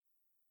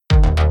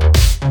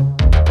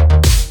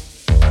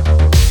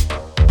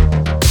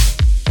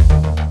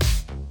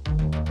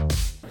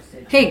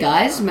Hey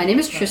guys, my name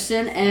is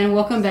Tristan, and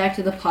welcome back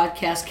to the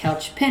podcast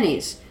Couch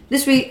Pennies.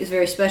 This week is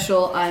very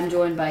special. I'm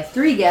joined by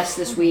 3 guests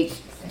this week.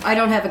 I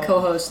don't have a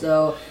co-host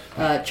though.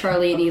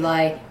 Charlie and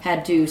Eli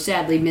had to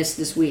sadly miss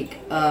this week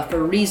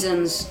for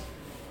reasons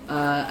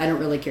I don't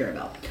really care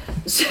about.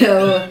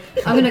 So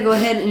I'm going to go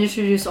ahead and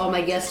introduce all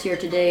my guests here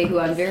today who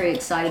I'm very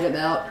excited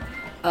about.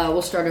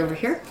 We'll start over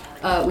here.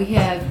 We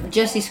have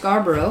Jesse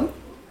Scarborough.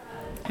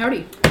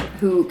 Howdy.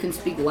 Who can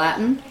speak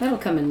Latin. That'll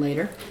come in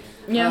later.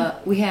 Yeah.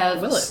 We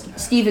have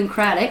Stephen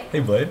Craddock. Hey,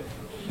 bud.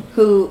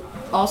 Who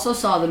also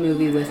saw the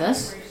movie with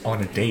us.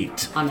 On a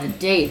date. On a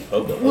date.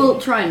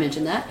 We'll try and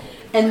mention that.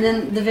 And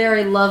then the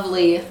very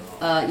lovely,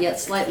 yet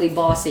slightly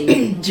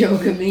bossy, Joe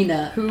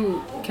Gamina.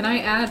 Who, can I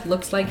add,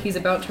 looks like he's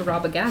about to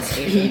rob a gas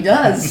station. He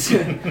does. All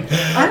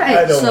right,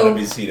 I don't want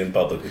to be seen in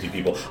public with you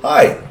people.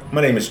 Hi,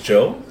 my name is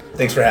Joe.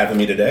 Thanks for having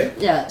me today.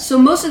 Yeah, so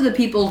most of the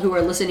people who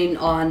are listening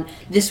on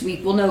this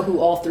week will know who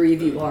all 3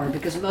 of you are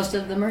because most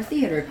of them are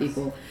theater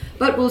people.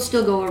 But we'll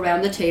still go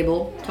around the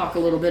table, talk a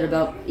little bit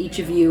about each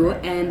of you,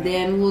 and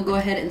then we'll go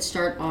ahead and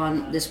start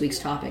on this week's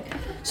topic.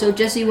 So,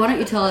 Jesse, why don't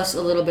you tell us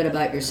a little bit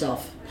about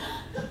yourself?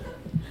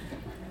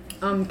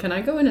 Can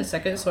I go in a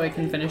second so I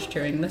can finish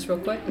chewing this real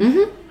quick?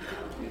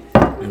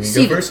 Mm-hmm. You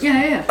Steven. go first?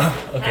 Yeah.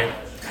 Okay.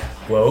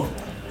 Well,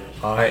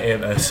 I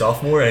am a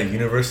sophomore at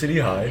University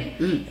High,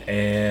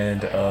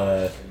 and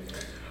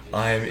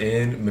I'm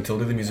in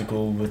Matilda the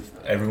Musical with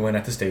everyone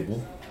at the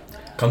stable.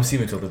 Come see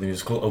Matilda the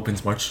Musical.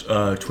 Opens March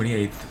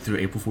 28th through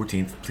April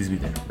 14th. Please be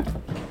there.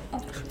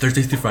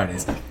 Thursdays through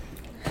Fridays.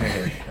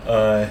 Okay.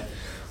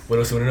 What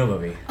else do you want to know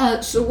about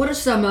me? So what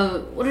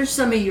are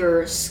some of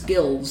your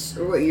skills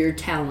or what are your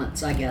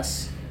talents, I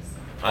guess?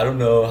 I don't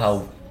know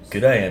how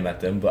good I am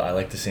at them, but I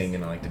like to sing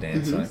and I like to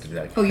dance. Mm-hmm. I like to do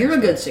that. Oh, you're a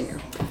good singer.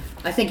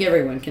 I think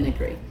everyone can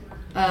agree.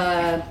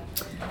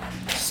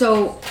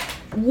 So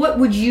what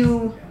would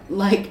you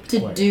like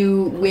to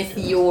do with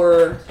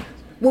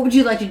what would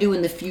you like to do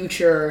in the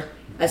future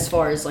as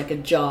far as like a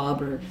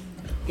job or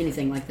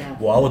anything like that?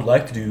 Well, I would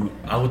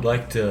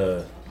like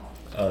to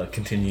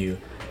continue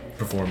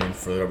performing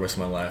for the rest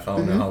of my life. I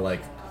don't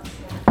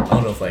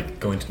know if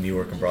going to New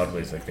York and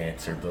Broadway is like the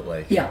answer,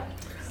 but yeah,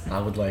 I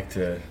would like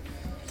to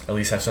at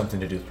least have something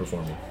to do with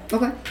performing.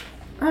 Okay.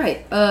 All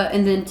right.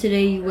 And then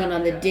today you went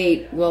on a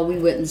date while we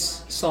went and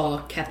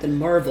saw Captain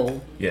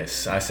Marvel.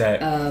 Yes, I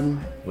sat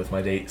with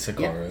my date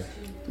Sakara.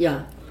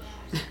 Yeah.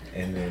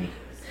 And then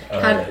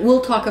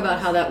we'll talk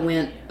about how that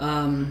went.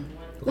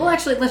 Well,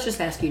 actually, let's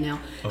just ask you now.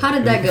 How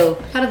did that go?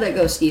 How did that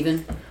go,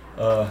 Steven?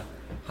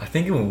 I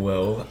think it went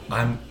well.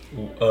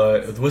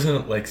 It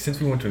wasn't like, since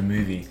we went to a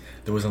movie,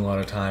 there wasn't a lot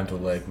of time to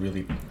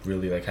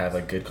really have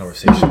like good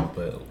conversation.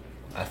 But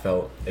I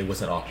felt it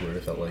wasn't awkward.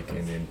 It felt like,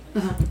 and then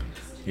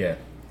yeah.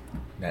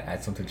 That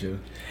add something, Joe?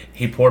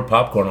 He poured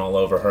popcorn all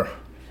over her.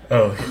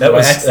 Oh, that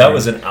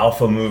was an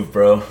alpha move,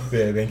 bro.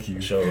 Yeah, thank you.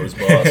 Joe was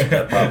boss with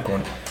that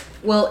popcorn.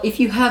 Well, if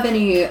you have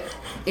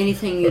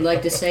anything you'd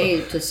like to say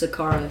to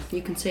Sakara,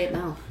 you can say it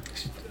now.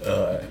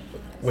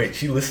 Wait,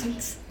 she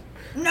listens?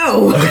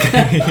 No.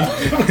 Okay.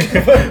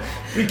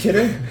 Are you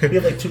kidding? We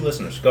have like 2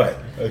 listeners. Go ahead.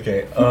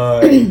 Okay.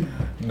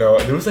 No,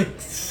 there was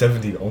like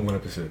 70 on one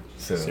episode.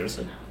 So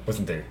Seriously?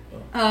 Wasn't there?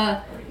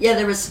 Yeah,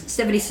 there was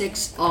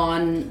 76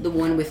 on the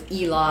one with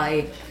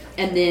Eli,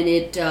 and then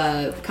it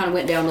kind of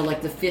went down to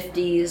like the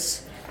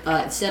 50s.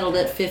 It settled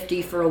at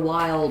 50 for a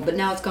while, but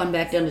now it's gone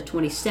back down to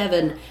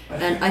 27.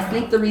 And I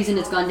think the reason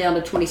it's gone down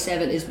to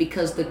 27 is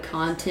because the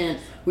content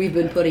we've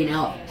been putting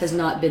out has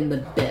not been the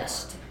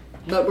best.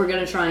 But we're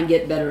going to try and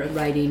get better at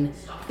writing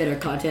better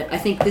content. I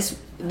think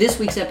this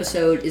week's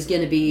episode is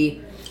going to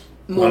be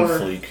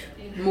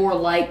more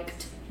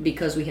liked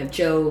because we have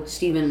Joe,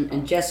 Steven,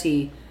 and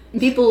Jesse.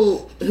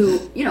 People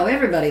who,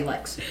 everybody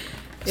likes.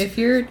 If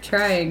you're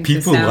trying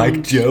People to sound...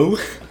 like Joe?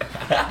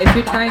 If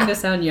you're trying to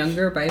sound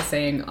younger by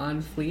saying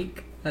on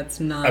fleek,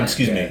 that's not...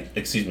 Excuse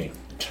me.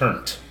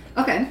 Turnt.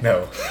 Okay.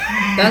 No.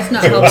 That's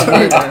not helping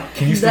either.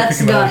 Can you start That's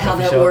picking not up how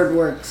coffee that shop? word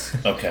works.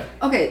 Okay.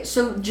 Okay,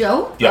 so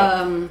Joe,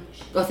 Yeah.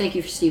 well, thank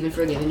you, Steven,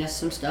 for giving us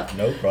some stuff.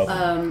 No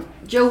problem.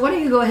 Joe, why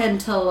don't you go ahead and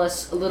tell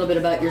us a little bit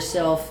about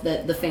yourself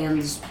that the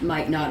fans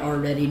might not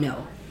already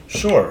know?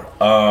 Sure.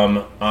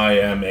 I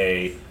am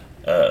a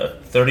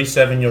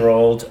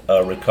 37-year-old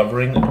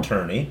recovering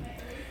attorney,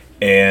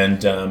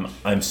 and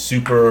I'm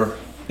super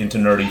into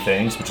nerdy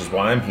things, which is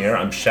why I'm here.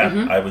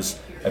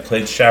 I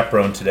played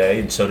chaperone today,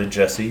 and so did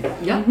Jesse.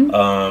 Yeah.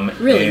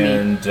 Really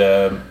and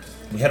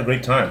we had a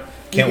great time.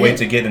 Can't wait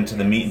to get into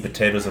the meat and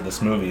potatoes of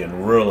this movie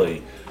and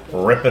really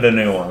rip it a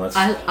new one.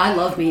 I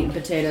love meat and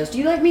potatoes. Do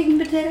you like meat and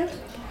potatoes?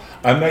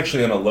 I'm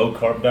actually on a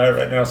low-carb diet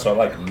right now, so I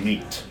like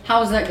meat.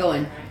 How is that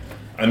going?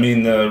 I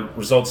mean, the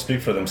results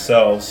speak for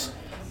themselves.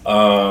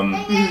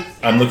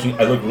 I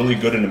look really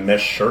good in a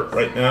mesh shirt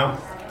right now.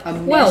 A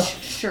mesh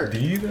shirt. Do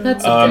you though?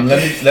 That's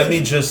let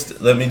me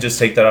just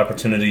take that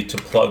opportunity to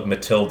plug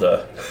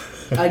Matilda.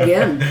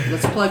 Again,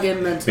 let's plug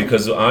in Matilda.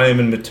 Because I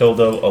am in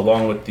Matilda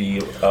along with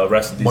the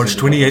rest of these March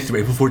individuals. 28th through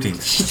April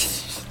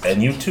 14th.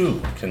 And you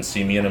too can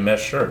see me in a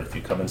mesh shirt if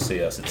you come and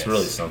see us. It's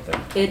really something.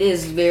 It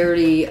is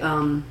very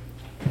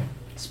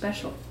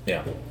special.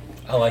 Yeah.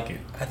 I like it.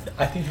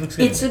 I think he looks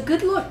good. It's a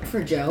good look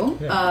for Joe.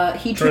 Yeah.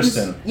 He trims.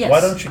 Tristan, Yes. why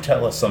don't you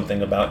tell us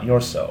something about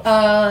yourself?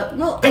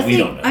 Well, I That we think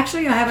don't know.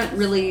 actually I haven't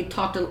really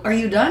talked. Are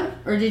you done,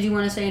 or did you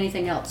want to say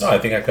anything else? No, I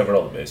think I covered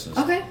all the bases.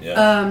 Okay.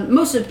 Yeah.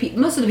 Most of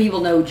the people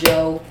know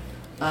Joe,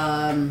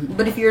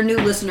 but if you're a new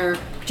listener,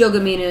 Joe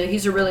Gamina,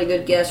 he's a really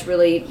good guest,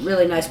 really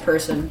nice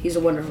person. He's a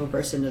wonderful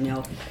person to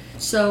know.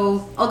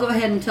 So I'll go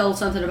ahead and tell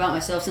something about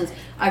myself since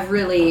I've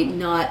really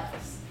not,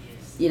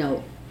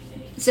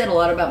 said a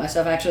lot about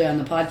myself actually on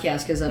the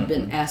podcast because I've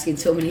been asking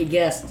so many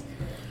guests.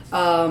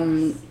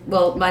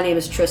 Well, my name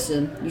is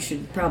Tristan. You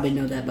should probably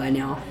know that by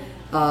now.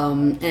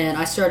 And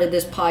I started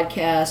this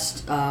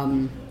podcast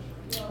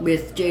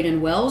with Jaden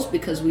Wells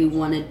because we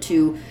wanted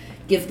to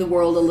give the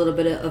world a little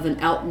bit of an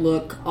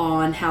outlook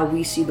on how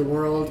we see the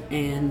world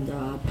and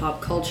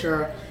pop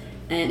culture.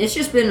 And it's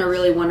just been a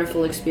really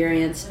wonderful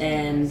experience,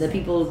 and the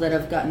people that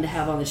I've gotten to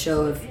have on the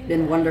show have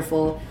been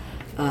wonderful.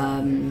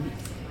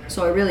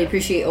 So I really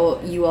appreciate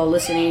you all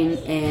listening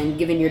and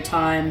giving your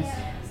time.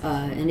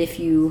 And if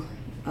you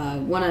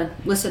want to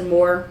listen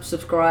more,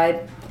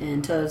 subscribe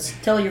and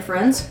tell your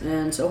friends.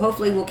 And so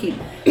hopefully we'll keep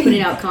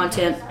putting out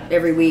content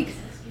every week.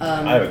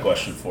 I have a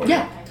question for you.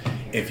 Yeah.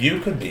 If you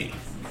could be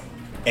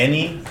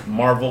any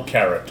Marvel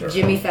character,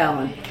 Jimmy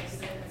Fallon.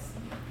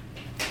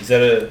 is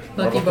that a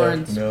Lucky Marvel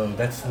Barnes. No,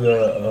 that's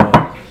the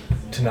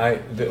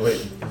tonight. The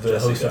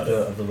Jesse host got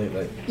of the Late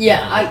Late.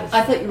 Yeah,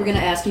 I thought you were going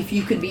to ask if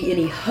you could be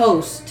any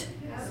host.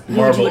 Who would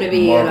you Marvel, want to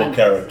be? Marvel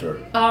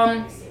character?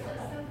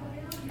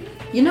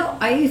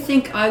 I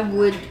think I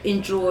would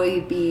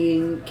enjoy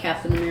being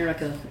Captain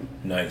America.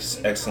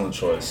 Nice, excellent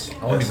choice.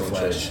 I want to be the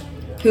Excellent Flash.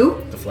 choice.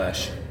 Who? The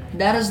Flash.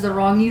 That is the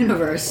wrong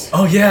universe.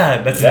 Oh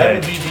yeah, that's That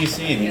would right. be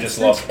DC, and you just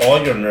lost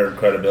all your nerd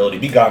credibility.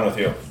 Be gone with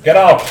you. Get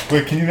out.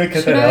 Wait, can you not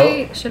cut Should that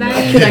I? Should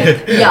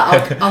I?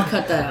 Yeah, I'll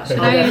cut that out. Should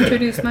I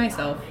introduce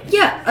myself?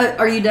 Yeah,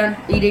 are you done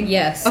eating?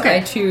 Yes. Okay.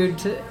 I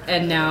chewed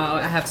and now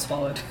I have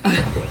swallowed.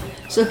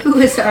 So who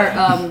is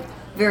our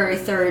very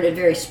third and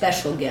very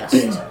special guest?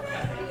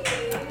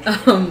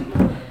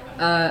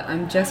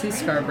 I'm Jessie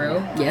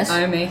Scarborough. Yes.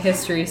 I'm a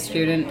history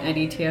student at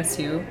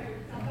ETSU.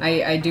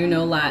 I do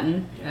know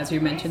Latin, as you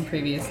mentioned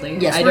previously.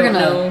 Yes, I we're don't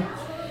gonna- know.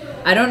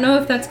 I don't know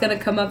if that's going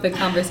to come up in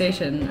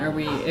conversation.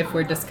 If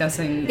we're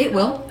discussing It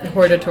will.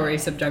 hortatory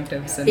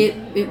subjunctives and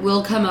It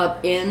will come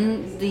up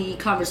in the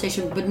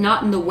conversation, but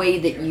not in the way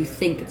that you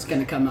think it's going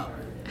to come up.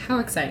 how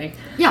exciting.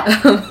 Yeah.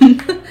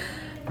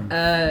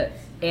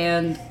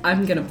 And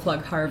I'm gonna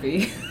plug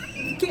Harvey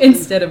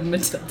instead of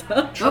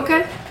Matilda.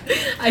 Okay.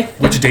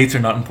 Which dates are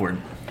not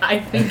important. I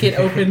think it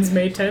opens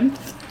May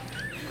 10th.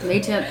 May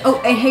 10th. Oh,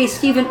 and hey,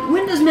 Steven,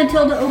 when does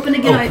Matilda open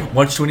again? Oh,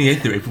 March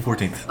 28th through April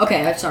 14th.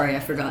 Okay, I'm sorry, I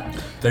forgot.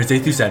 Thursday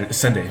through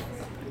Sunday.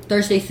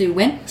 Thursday through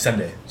when?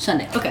 Sunday.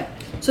 Sunday. Okay.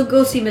 So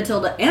go see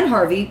Matilda and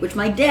Harvey, which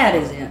my dad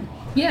is in.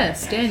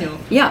 Yes, Daniel.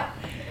 Yeah.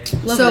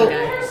 Love So,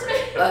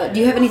 that guy. do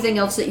you have anything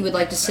else that you would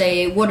like to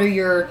say? What are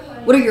your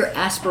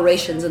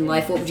aspirations in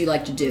life? What would you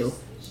like to do?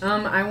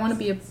 I want to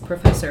be a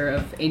professor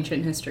of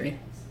ancient history.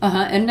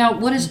 And now,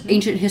 what is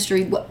ancient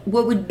history? What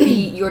would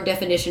be your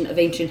definition of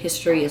ancient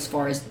history as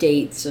far as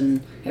dates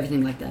and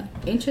everything like that?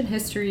 Ancient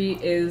history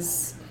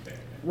is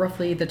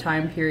roughly the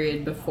time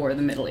period before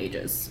the Middle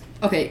Ages.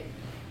 Okay.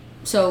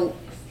 So,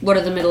 what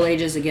are the Middle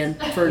Ages again?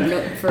 For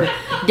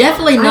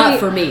definitely not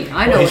for me.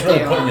 I know Well, he's what they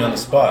really putting you are. on the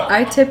spot.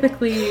 I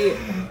typically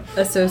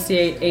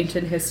associate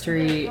ancient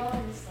history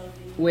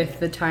with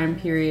the time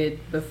period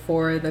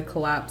before the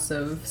collapse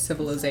of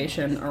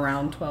civilization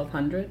around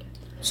 1200.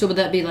 So would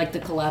that be like the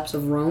collapse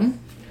of Rome?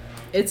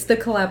 It's the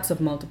collapse of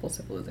multiple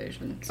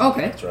civilizations.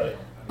 Okay. That's right.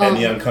 And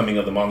the oncoming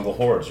of the Mongol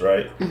hordes,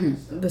 right?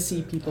 The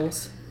sea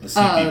peoples. The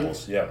sea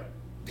peoples, yeah.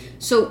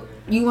 So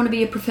you want to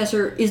be a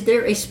professor. Is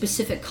there a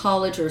specific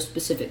college or a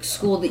specific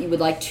school that you would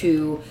like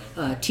to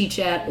teach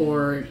at,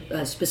 or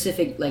a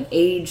specific like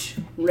age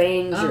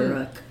range,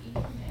 or?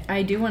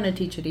 I do want to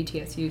teach at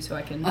ETSU so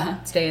I can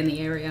stay in the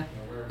area.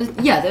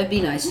 Yeah, that'd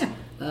be nice.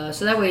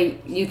 So that way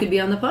you could be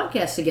on the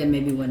podcast again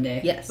maybe one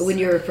day. Yes. When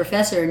you're a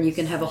professor and you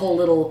can have a whole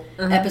little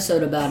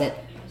episode about it.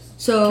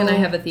 So Can I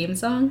have a theme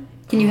song?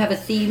 Can you have a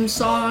theme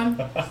song?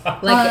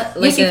 Like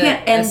yes, you can.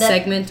 a And that,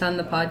 segment on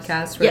the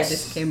podcast where Yes. I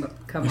just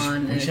come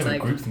on we and should it's have a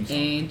like group theme song.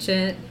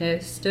 ancient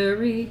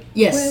history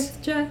Yes.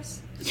 with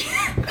Jess.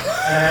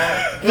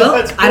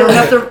 well,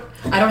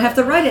 I don't have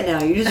to write it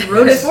now. You just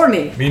wrote it for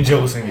me. Me and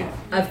Joe will sing it.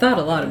 I've thought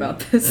a lot about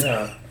this.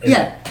 Yeah.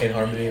 Yeah. In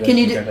harmony. Can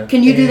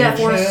you do that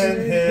for us?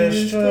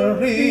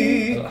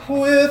 History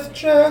with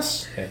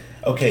Jess.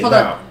 Okay, Hold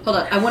now. on.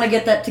 I want to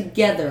get that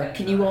together.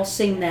 Can you all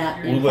sing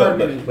that We in will,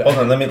 harmony? but hold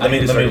on. Let I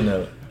need to start me. a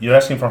note. You're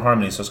asking for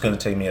harmony, so it's going to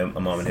take me a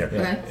moment here.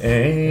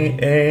 Okay.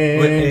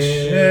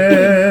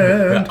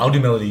 Ancient. I'll do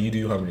melody. You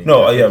do harmony.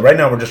 No, yeah. Right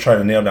now we're just trying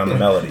to nail down the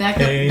melody. Back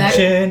up.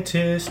 Ancient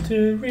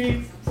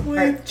history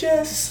with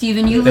Jess.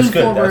 Steven, you That's lean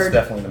good. That's forward.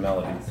 definitely the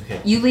melody.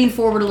 You lean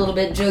forward a little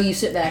bit. Joe, you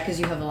sit back because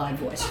you have a live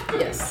voice.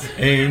 Yes.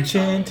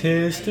 Ancient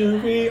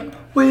history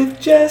with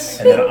Jess.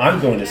 And then I'm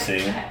going to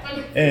sing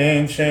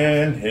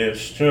Ancient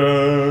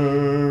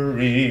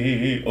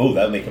History. Oh,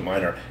 that'll make it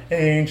minor.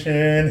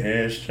 Ancient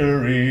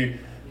History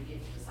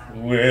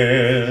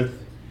with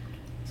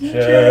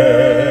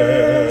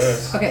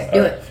Jess. Okay,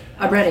 do it.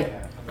 I'm ready.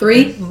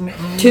 3,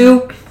 2,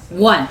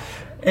 1.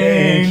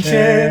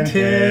 Ancient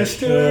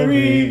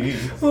history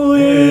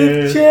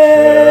with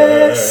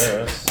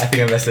Jess. I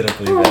think I messed it up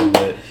really bad,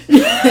 but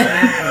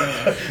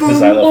The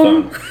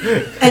xylophone.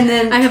 And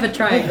then I have a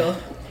triangle.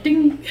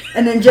 Ding.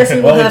 and then Jesse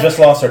will Well, we have just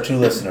lost our 2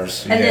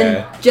 listeners. and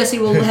then Jesse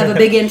will have a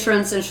big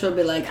entrance and she'll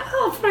be like,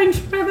 "Oh, French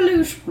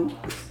Revolution."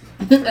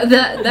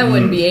 That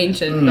wouldn't be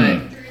ancient, but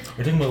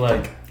we're talking about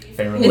like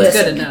pharaohs. it's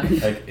good enough.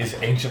 Like, is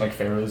ancient like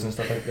pharaohs and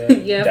stuff like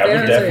that? Yeah, That would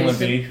pharaohs are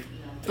definitely ancient.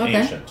 be Okay.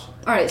 ancient.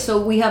 All right,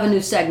 so we have a new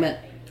segment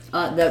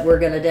that we're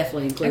gonna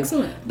definitely include.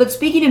 Excellent. But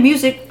speaking of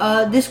music,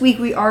 this week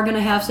we are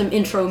gonna have some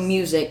intro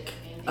music.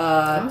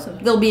 Awesome.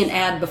 There'll be an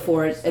ad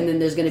before it, and then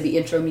there's gonna be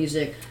intro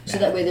music, so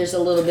that way there's a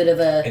little bit of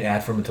a An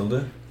ad for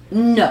Matilda?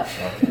 no.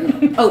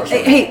 Oh,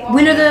 hey,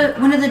 when are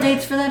the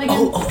dates for that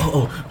again?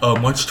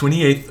 March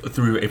 28th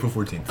through April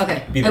 14th.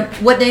 Okay. Be there.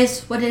 What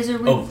days? What days are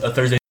we? Oh,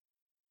 Thursday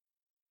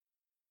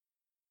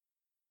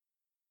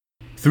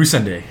through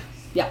Sunday.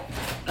 Yeah.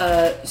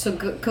 So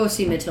go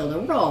see Matilda.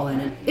 We're all in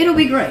it. It'll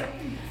be great.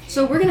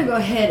 So we're going to go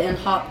ahead and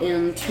hop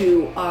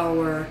into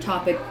our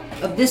topic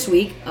of this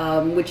week,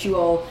 which you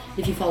all,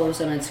 if you follow us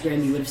on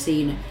Instagram, you would have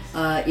seen,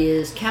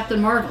 is Captain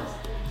Marvel,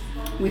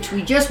 which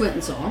we just went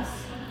and saw.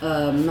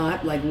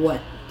 Not like,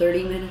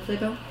 30 minutes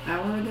ago?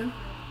 Hour ago?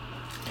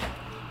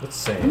 Let's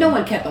say. No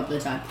one kept up the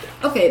time.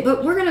 Okay,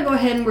 but we're going to go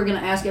ahead and we're going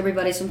to ask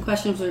everybody some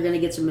questions. We're going to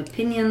get some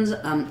opinions,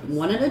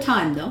 one at a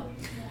time, though.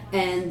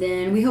 And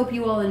then we hope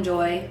you all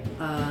enjoy.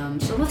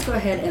 So let's go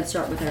ahead and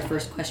start with our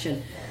first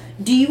question.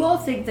 Do you all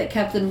think that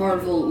Captain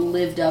Marvel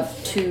lived up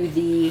to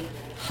the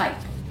hype?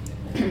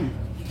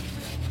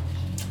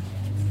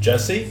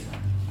 Jesse?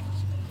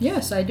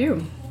 Yes, I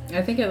do.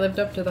 I think it lived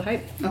up to the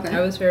hype. Okay.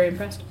 I was very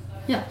impressed.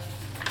 Yeah.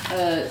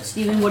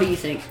 Steven, what do you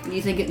think? Do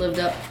you think it lived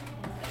up?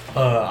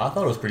 I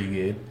thought it was pretty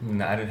good. I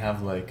mean, I didn't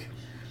have like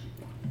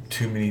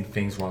too many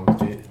things wrong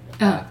with it.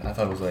 I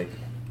thought it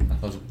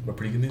was a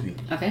pretty good movie.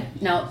 Okay.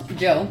 Now,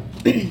 Joe.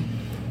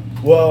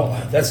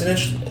 Well, that's an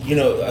interesting.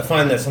 I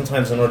find that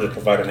sometimes in order to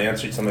provide an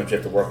answer, sometimes you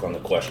have to work on the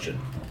question.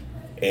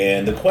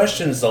 And the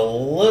question's a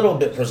little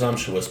bit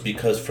presumptuous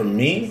because for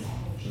me,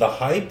 the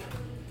hype,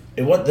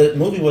 the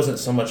movie wasn't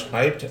so much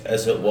hyped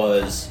as it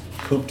was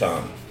pooped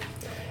on.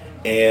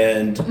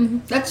 And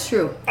That's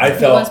true. I It was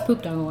felt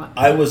pooped on a lot.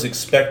 I wasn't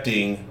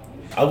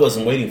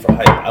waiting for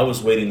hype. I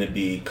was waiting to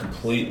be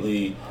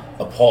completely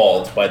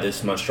appalled by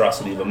this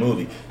monstrosity of a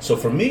movie. So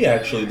for me,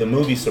 actually, the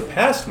movie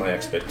surpassed my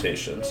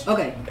expectations.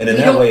 Okay. And in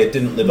We that don't- way, it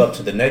didn't live up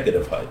to the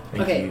negative hype.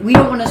 Okay, we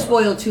don't want to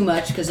spoil too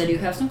much because I do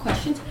have some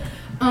questions.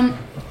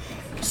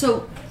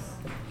 So,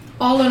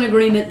 all in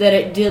agreement that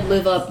it did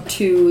live up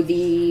to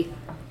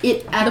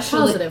it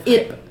positive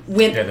it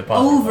went Yeah, the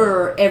positive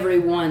over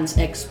everyone's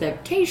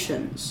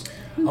expectations.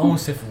 I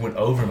almost if it went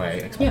over my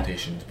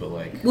expectations, but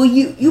like. Well,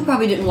 you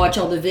probably didn't watch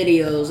all the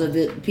videos of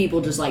it, people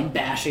just like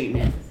bashing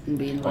it and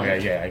being Oh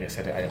like. yeah, I guess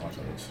I didn't watch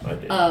all this. I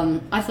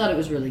did. I thought it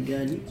was really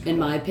good, in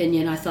my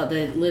opinion. I thought that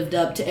it lived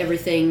up to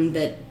everything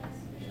that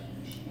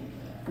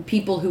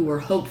people who were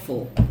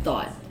hopeful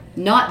thought.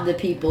 Not the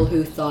people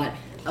who thought,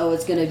 oh,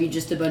 it's going to be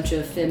just a bunch of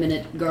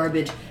effeminate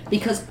garbage.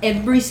 Because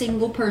every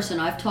single person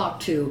I've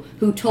talked to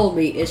who told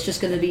me it's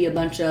just going to be a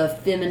bunch of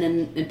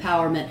feminine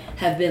empowerment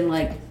have been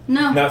like,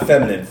 no. Not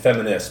feminine,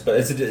 feminist, but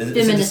it's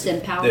Feminist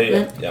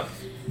empowerment. Yeah.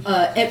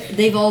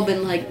 They've all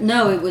been like,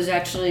 no, it was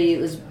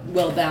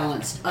well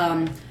balanced.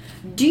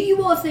 Do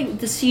you all think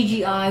the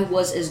CGI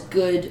was as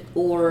good,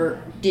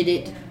 or did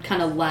it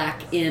kind of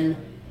lack in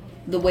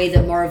the way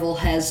that Marvel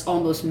has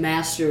almost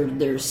mastered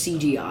their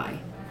CGI?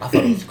 I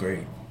thought it was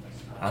great.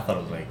 I thought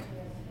it was like.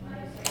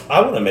 I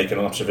want to make an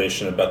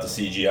observation about the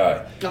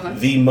CGI. Okay.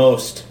 The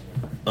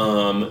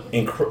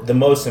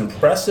most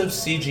impressive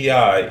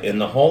CGI in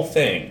the whole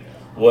thing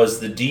was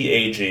the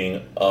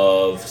de-aging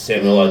of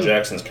Samuel L.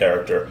 Jackson's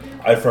character.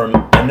 I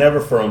never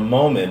for a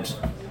moment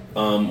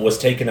was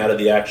taken out of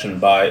the action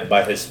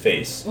by his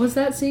face. Was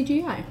that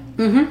CGI?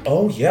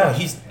 Oh yeah,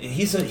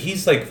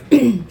 he's like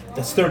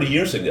that's 30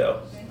 years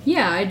ago.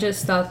 Yeah, I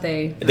just thought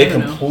they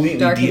Completely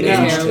darkened his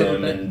hair de-aged a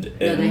little him bit.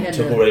 they had and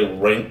took to-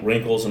 away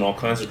wrinkles and all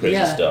kinds of crazy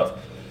Yeah. stuff.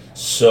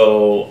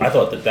 So I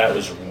thought that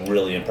was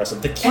really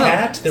impressive. The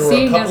cat, there were a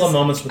Seeing couple as of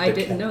moments with I the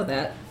didn't cat. know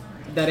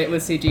that it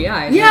was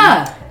CGI.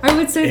 Yeah. I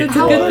would say that's It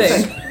a good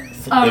was.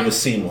 thing. It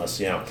was seamless,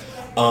 yeah.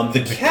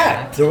 The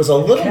cat, there was a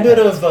little bit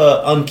of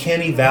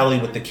uncanny valley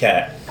with the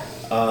cat.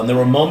 There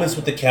were moments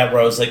with the cat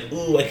where I was like,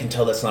 ooh, I can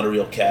tell that's not a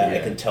real cat. I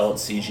can tell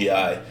it's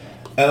CGI.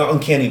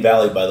 Uncanny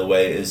valley, by the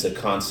way, is a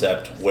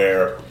concept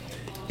where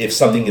if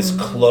something is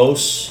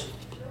close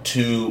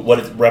to what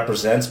it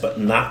represents, but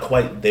not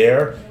quite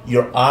there.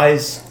 Your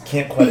eyes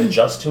can't quite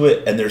adjust to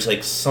it, and there's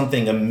like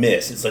something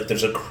amiss. It's like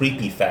there's a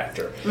creepy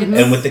factor.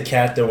 And with the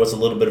cat, there was a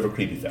little bit of a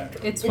creepy factor.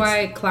 It's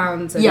why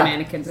clowns and Yeah.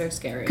 mannequins are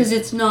scary. Because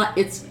it's not.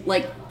 It's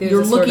like There's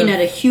you're a sort looking of-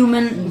 at a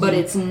human, but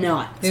it's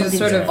not. There's a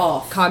Something's sort of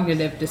off.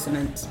 cognitive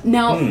dissonance.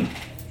 Now,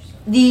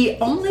 the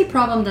only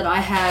problem that I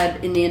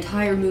had in the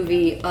entire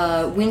movie,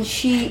 when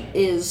she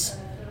is,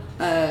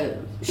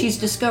 she's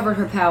discovered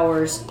her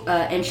powers,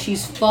 and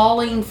she's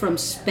falling from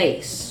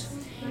space,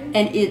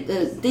 and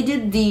they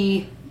did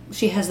the,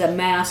 she has that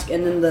mask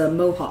and then the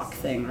mohawk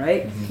thing,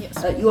 right?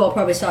 Yes. You all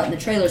probably saw it in the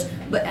trailers,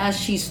 but as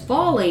she's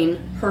falling,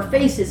 her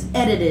face is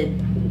edited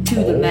to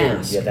the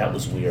mask. Yeah, that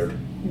was weird.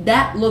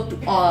 That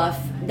looked off.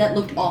 That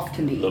looked off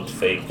to me. Looked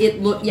fake.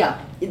 It looked, yeah.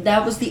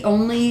 That was the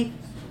only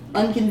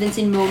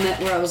unconvincing moment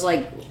where I was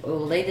like,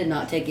 oh, they did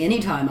not take any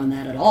time on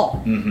that at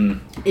all.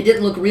 Mm-hmm. It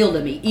didn't look real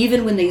to me.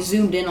 Even when they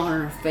zoomed in on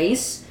her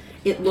face,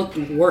 it looked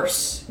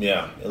worse.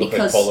 Yeah, it looked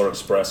Because- like Polar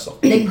Express.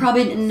 They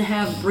probably didn't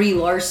have Brie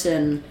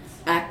Larson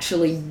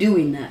actually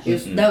doing that.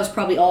 That was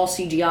probably all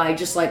CGI,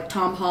 just like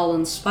Tom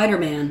Holland's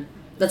Spider-Man.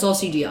 That's all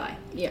CGI.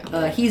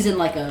 Yeah. He's in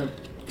like a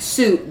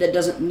suit that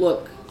doesn't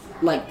look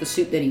like the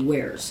suit that he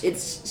wears.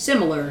 It's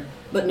similar,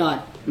 but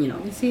not,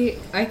 See,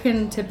 I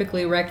can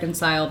typically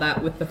reconcile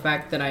that with the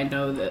fact that I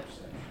know that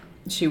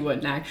she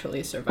wouldn't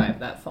actually survive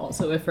that fall.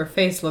 So if her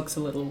face looks a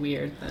little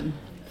weird, then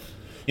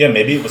Yeah,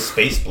 maybe it was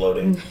space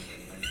bloating.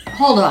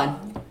 Hold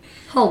on.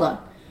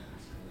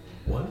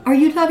 What? Are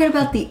you talking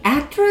about the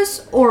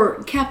actress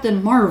or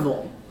Captain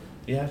Marvel?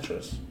 The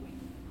actress.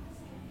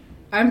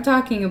 I'm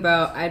talking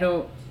about I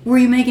don't Were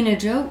you making a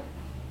joke?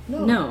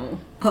 know.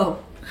 Oh.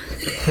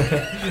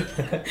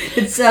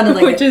 It sounded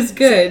like Which is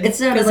good. It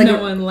sounded because like no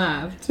a- one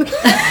laughed.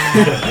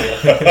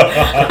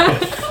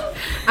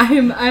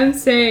 I'm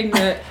saying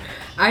that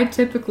I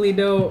typically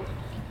don't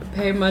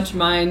pay much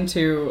mind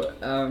to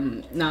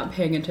not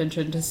paying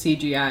attention to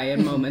CGI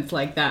in moments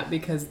like that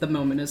because the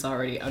moment is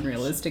already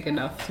unrealistic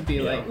enough to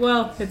be like,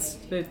 well, it's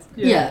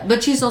Yeah,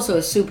 but she's also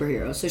a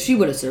superhero, so she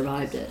would have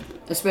survived it.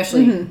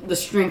 Especially the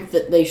strength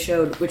that they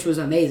showed, which was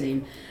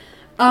amazing.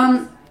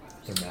 Their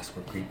masks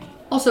were creepy.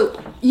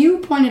 Also, you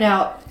pointed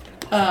out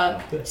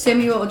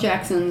Samuel L.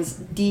 Jackson's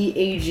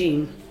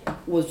de-aging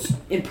was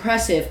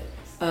impressive,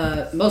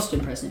 most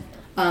impressive.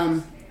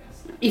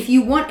 If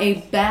you want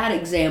a bad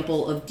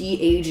example of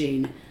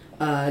de-aging,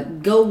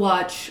 go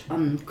watch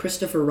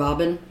Christopher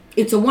Robin.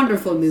 It's a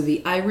wonderful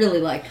movie. I really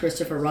like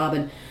Christopher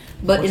Robin.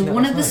 But Watched in that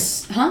one of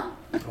last the... Huh?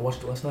 I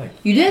watched it last night.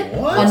 You did?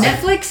 What? On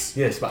Netflix?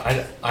 Yes, but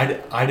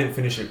I didn't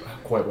finish it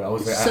quite well. I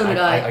was So did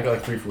I. I got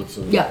like 3/4.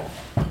 So Yeah.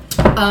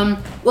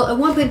 Well, at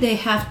one point they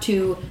have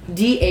to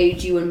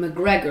de-age Ewan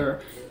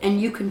McGregor,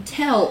 and you can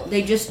tell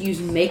they just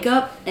used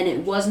makeup, and it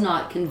was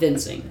not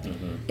convincing.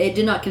 It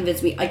did not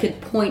convince me. I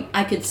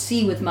could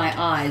see with my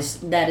eyes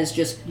that is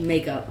just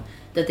makeup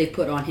that they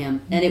put on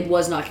him, and it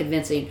was not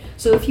convincing.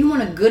 So if you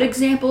want a good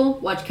example,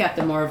 watch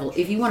Captain Marvel.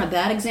 If you want a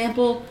bad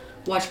example,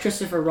 watch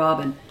Christopher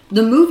Robin.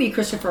 The movie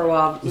Christopher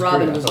Robin great. I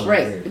was thought it was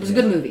great. great, It was a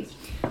yeah. good movie.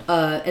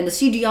 And the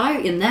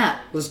CGI in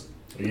that was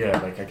Yeah,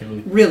 like I can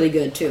really really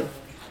good, too.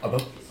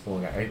 about. Well,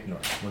 no,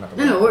 we're not.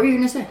 No, what were you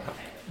going to say?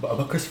 But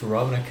about Christopher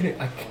Robin,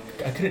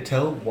 I couldn't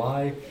tell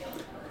why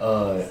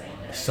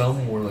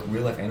some were like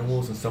real life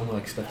animals and some were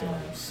like stuffed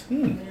animals.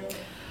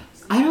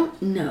 I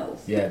don't know.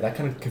 Yeah, that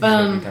kind of confused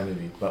me every time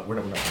movie. But we're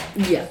not.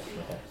 Yeah.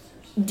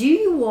 Do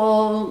you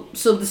all...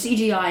 So the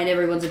CGI, in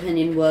everyone's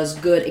opinion, was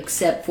good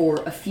except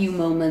for a few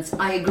moments.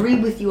 I agree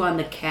with you on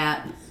the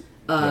cat.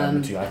 Yeah,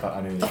 me too. I thought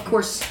I knew. Of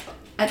course,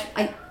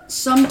 I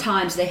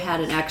sometimes they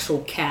had an actual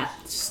cat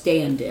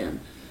stand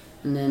in.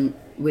 And then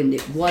when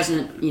it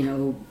wasn't,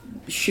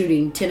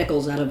 shooting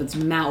tentacles out of its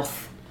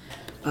mouth,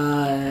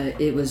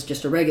 it was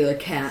just a regular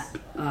cat.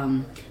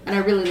 And I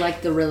really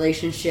liked the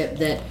relationship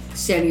that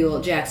Samuel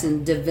L.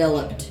 Jackson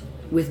developed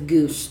with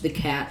Goose, the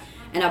cat.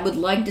 And I would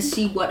like to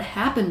see what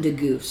happened to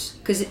Goose.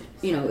 Because,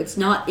 it's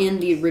not in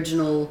the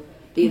original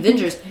The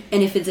Avengers.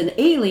 And if it's an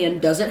alien,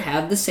 does it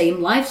have the same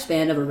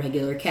lifespan of a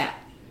regular cat?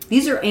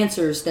 These are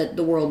answers that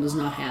the world does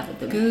not have at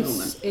the moment.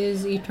 Goose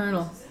is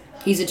eternal.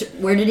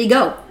 Where did he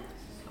go?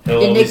 He'll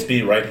Didn't always they-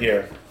 be right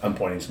here. I'm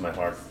pointing to my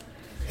heart.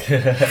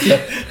 Let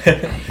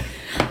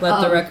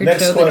the record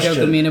Next show question. that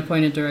Joe Gamina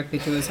pointed directly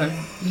to his heart.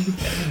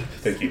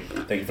 Thank you.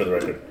 Thank you for the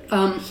record.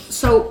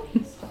 So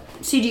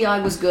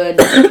CGI was good.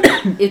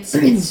 it's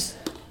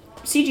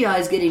CGI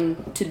is getting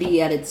to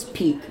be at its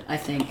peak, I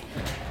think.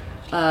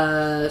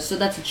 So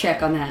that's a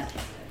check on that.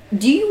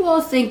 Do you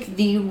all think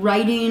the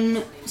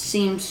writing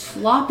seemed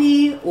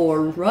sloppy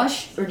or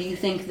rushed, or do you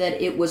think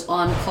that it was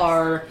on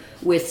par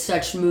with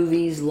such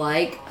movies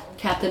like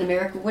Captain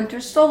America: Winter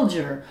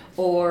Soldier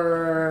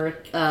or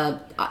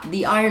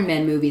the Iron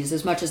Man movies?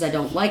 As much as I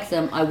don't like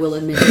them, I will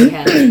admit they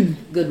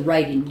had good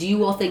writing. Do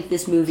you all think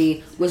this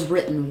movie was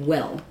written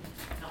well?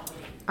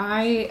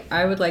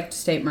 I would like to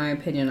state my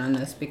opinion on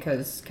this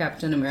because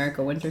Captain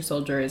America Winter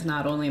Soldier is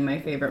not only my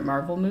favorite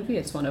Marvel movie,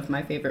 it's one of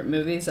my favorite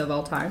movies of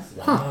all time.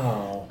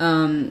 Wow.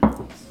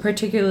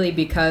 Particularly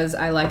because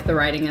I like the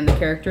writing and the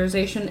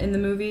characterization in the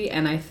movie,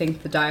 and I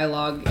think the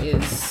dialogue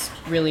is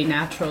really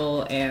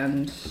natural,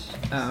 and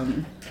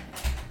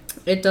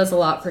it does a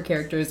lot for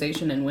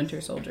characterization in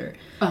Winter Soldier.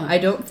 I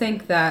don't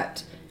think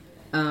that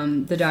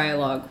the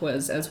dialogue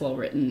was as well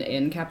written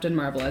in Captain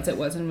Marvel as it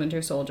was in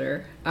Winter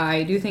Soldier.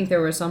 I do think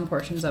there were some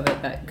portions of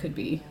it that could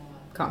be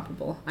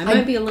comparable. I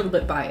might be a little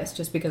bit biased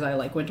just because I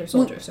like Winter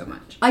Soldier so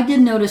much. I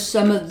did notice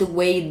some of the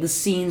way the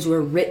scenes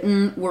were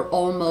written were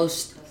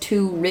almost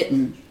too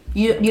written.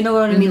 You know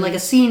what I mean? Like a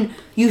scene,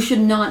 you should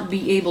not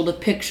be able to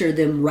picture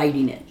them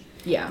writing it.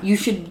 Yeah. You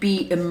should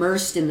be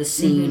immersed in the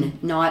scene,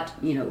 not,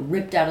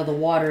 ripped out of the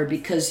water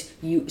because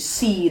you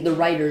see the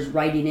writers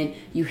writing it,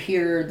 you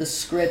hear the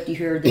script, you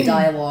hear the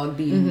dialogue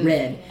being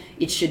read.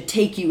 It should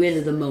take you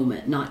into the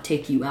moment, not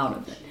take you out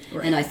of it.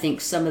 Right. And I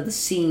think some of the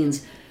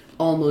scenes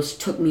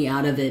almost took me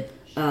out of it,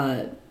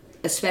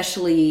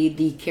 especially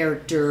the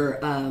character,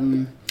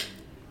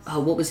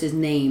 what was his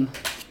name?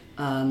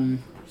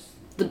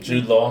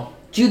 Jude Law.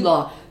 Jude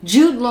Law.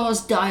 Jude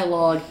Law's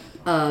dialogue.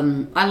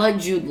 I like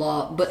Jude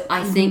Law, but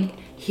I think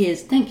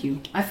thank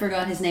you. I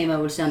forgot his name. I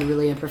would have sounded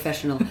really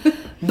unprofessional.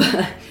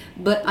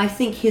 but I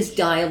think his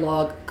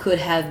dialogue could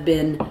have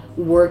been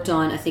worked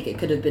on. I think it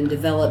could have been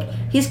developed.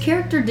 His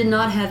character did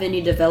not have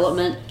any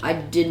development. I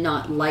did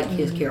not like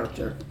his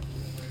character.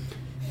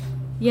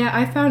 Yeah,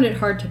 I found it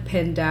hard to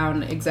pin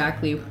down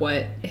exactly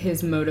what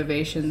his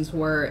motivations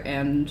were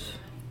and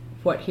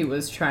what he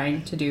was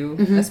trying to do,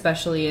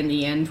 especially in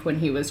the end when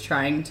he was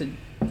trying to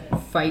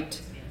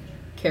fight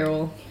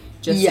Carol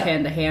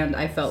hand to hand.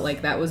 I felt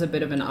like that was a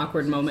bit of an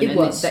awkward moment,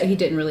 that he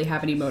didn't really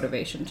have any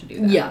motivation to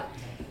do that. Yeah.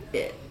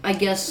 I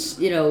guess,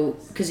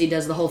 because he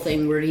does the whole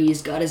thing where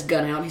he's got his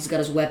gun out, he's got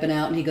his weapon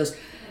out, and he goes,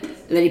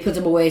 and then he puts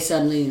him away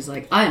suddenly, and he's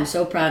like, I am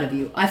so proud of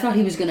you. I thought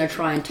he was going to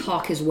try and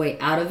talk his way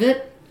out of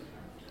it,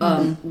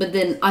 but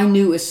then I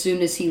knew as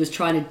soon as he was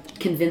trying to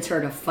convince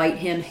her to fight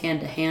him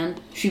hand to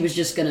hand, she was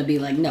just going to be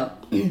like, no.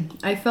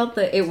 I felt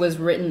that it was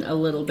written a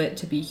little bit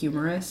to be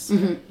humorous,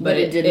 but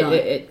it did not.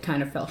 It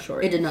kind of fell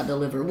short. It did not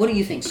deliver. What do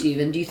you think,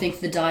 Steven? Do you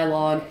think the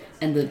dialogue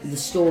and the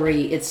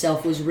story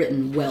itself was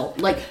written well?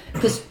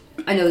 Because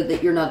I know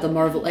that you're not the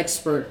Marvel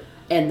expert,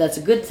 and that's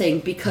a good thing,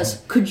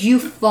 because could you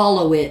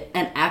follow it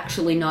and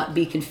actually not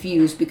be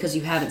confused because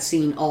you haven't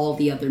seen all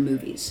the other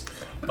movies?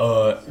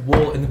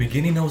 Well, in the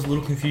beginning I was a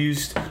little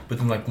confused, but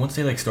then once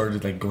they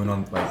started going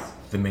on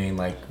the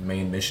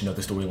main mission of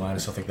the storyline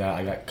and stuff like that,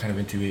 I got kind of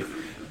into it,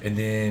 and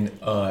then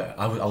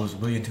I was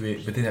really into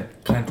it, but then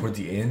kind of towards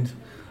the end,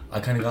 I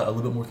kind of got a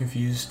little bit more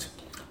confused.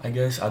 I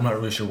guess I'm not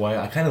really sure why.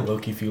 I kind of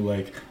low-key feel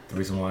like the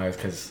reason why is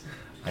because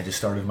I just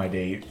started my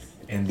date,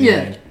 and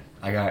then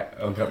I got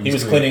used He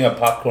was to cleaning up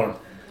popcorn.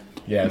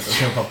 Yeah,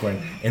 cleaning up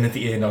popcorn, and at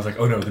the end I was like,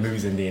 oh no, the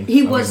movie's ending.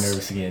 He I'm was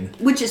nervous again.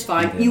 Which is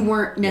fine. You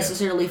weren't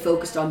necessarily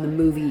focused on the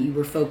movie. You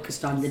were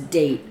focused on the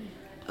date,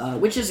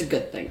 which is a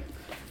good thing.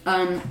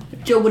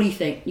 Joe, what do you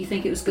think? You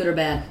think it was good or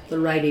bad, the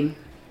writing?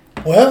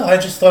 Well, I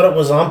just thought it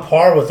was on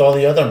par with all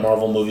the other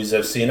Marvel movies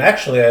I've seen.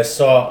 Actually, I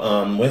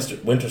saw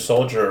Winter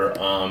Soldier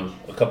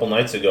a couple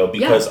nights ago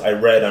because I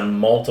read on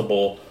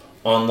multiple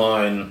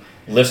online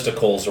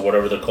listicles or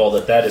whatever they're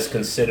called that is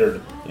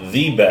considered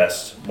the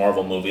best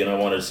Marvel movie, and I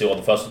wanted to see what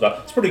the fuss was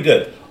about. It's pretty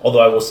good, although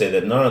I will say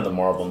that none of the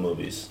Marvel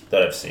movies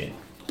that I've seen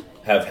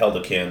have held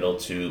a candle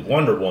to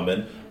Wonder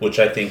Woman, which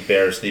I think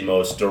bears the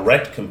most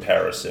direct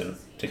comparison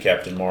to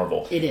Captain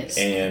Marvel. It is.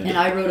 And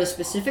I wrote a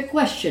specific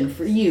question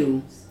for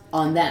you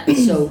on that,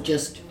 so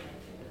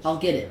I'll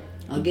get it.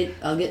 I'll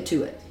get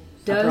to it.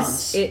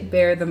 Does it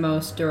bear the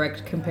most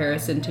direct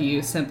comparison to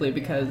you simply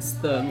because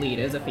the lead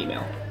is a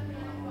female?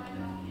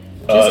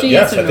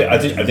 Yes, I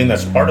think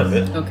that's part of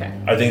it. Okay.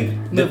 I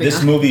think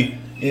this movie,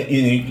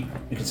 you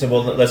can say,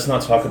 well, let's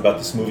not talk about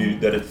this movie,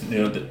 that it's,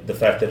 the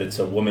fact that it's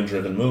a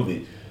woman-driven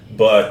movie,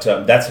 but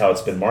that's how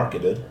it's been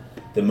marketed.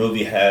 The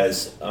movie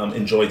has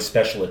enjoyed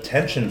special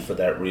attention for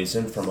that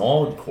reason from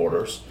all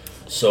quarters,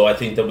 so I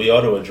think that we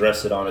ought to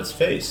address it on its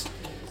face.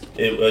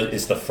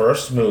 It's the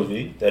first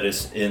movie that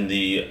is in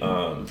the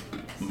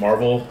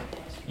Marvel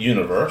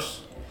universe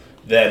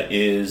that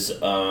is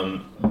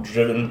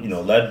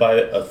driven, led by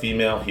a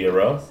female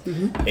hero,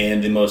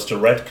 and the most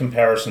direct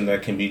comparison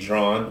that can be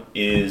drawn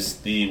is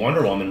the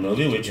Wonder Woman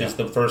movie, which is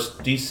the first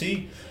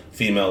DC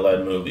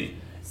female-led movie.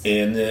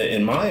 And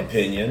in my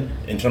opinion,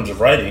 in terms of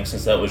writing,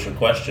 since that was your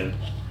question,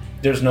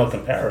 there's no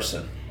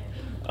comparison.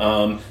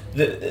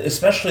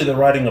 Especially the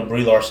writing of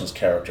Brie Larson's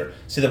character.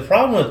 See, the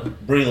problem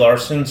with Brie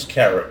Larson's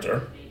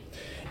character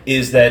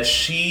is that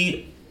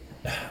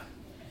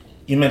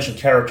you mentioned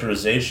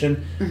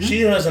characterization.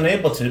 She wasn't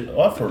able to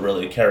offer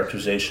really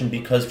characterization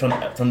because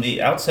from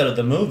the outset of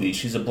the movie,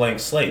 she's a blank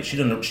slate. She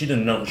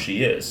didn't know who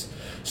she is.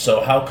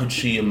 So how could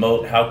she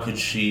emote? How could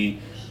she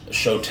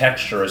show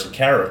texture as a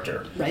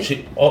character? Right.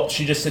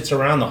 She just sits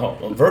around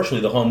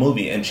virtually the whole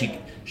movie, and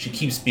she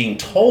keeps being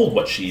told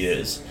what she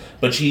is,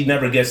 but she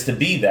never gets to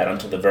be that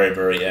until the very,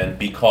 very end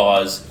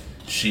because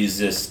she's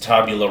this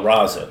tabula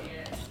rasa.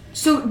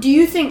 So, do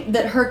you think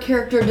that her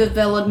character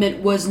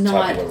development was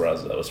not Tabula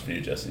rasa, that was for you,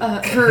 Jesse. her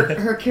I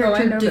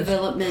character know that.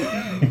 development?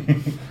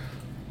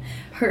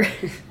 Her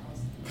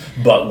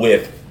But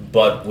with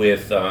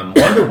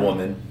Wonder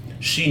Woman,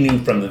 she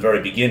knew from the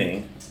very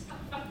beginning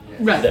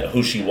right.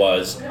 who she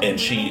was, and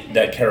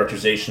that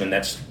characterization and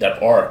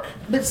that arc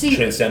But see,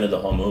 transcended the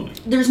whole movie.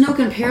 there's no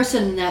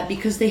comparison in that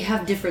because they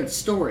have different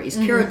stories.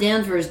 Kara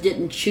Danvers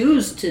didn't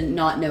choose to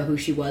not know who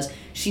she was.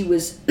 She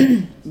was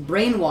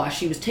brainwashed.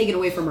 She was taken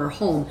away from her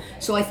home.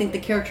 So I think the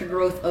character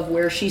growth of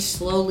where she's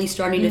slowly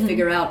starting to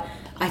figure out,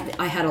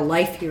 I had a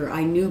life here.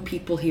 I knew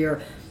people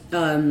here.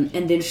 And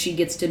then she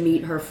gets to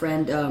meet her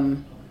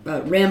friend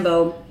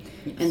Rambo,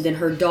 and then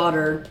her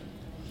daughter.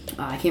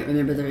 I can't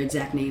remember their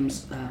exact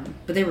names,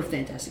 but they were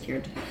fantastic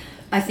characters.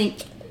 I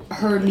think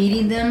her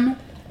meeting them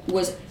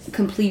was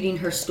completing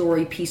her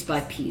story piece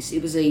by piece.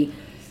 It was a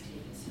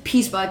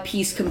piece by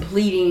piece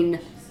completing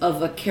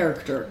of a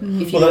character. If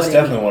you Well, know that's what I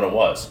definitely mean. what it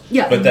was.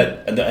 Yeah. But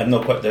I have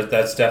no question.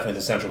 That's definitely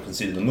the central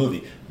conceit of the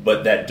movie.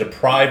 But that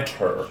deprived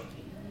her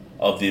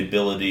of the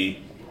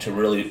ability to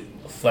really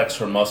flex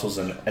her muscles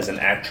as an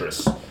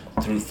actress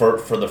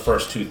for the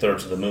first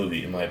 2/3 of the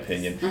movie, in my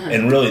opinion.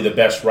 And really, the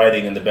best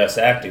writing and the best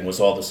acting was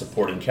all the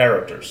supporting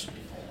characters.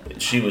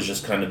 She was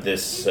just kind of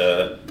this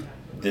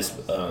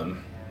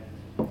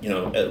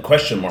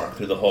question mark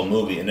through the whole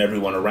movie, and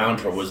everyone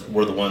around her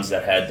were the ones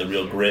that had the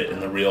real grit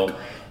and the real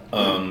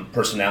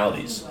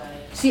personalities.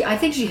 See, I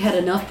think she had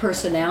enough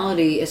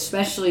personality,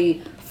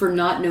 especially for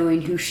not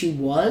knowing who she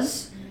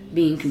was,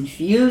 being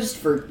confused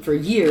for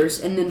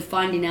years, and then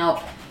finding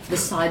out the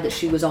side that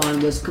she was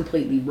on was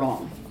completely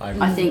wrong. I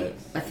agree I with think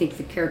that. I think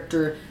the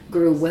character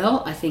grew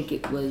well. I think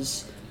it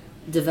was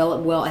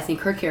developed well. I think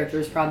her character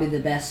is probably the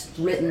best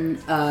written,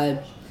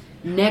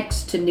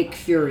 next to Nick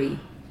Fury,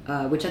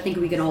 which I think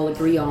we can all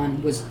agree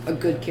on was a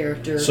good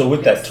character. So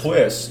with that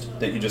twist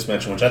that you just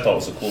mentioned, which I thought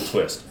was a cool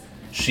twist,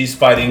 she's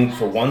fighting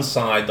for one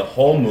side the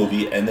whole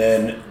movie, and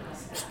then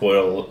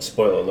spoiler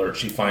alert,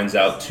 she finds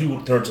out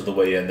 2/3 of the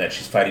way in that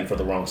she's fighting for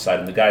the wrong side,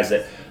 and the guys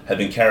that have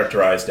been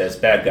characterized as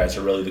bad guys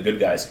are really the good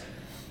guys.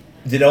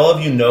 Did all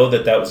of you know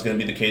that was going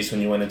to be the case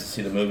when you went in to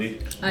see the movie?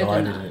 I No, did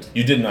I not. didn't.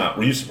 You did not.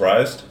 Were you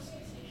surprised?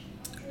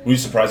 Were you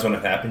surprised when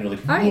it happened? You're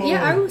like,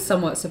 I was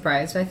somewhat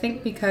surprised. I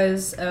think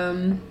because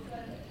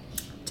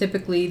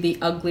typically the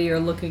uglier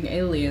looking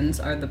aliens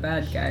are the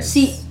bad guys.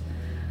 See,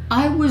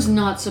 I was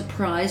not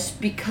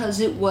surprised because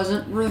it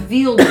wasn't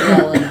revealed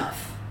well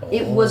enough.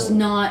 It was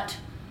not.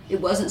 It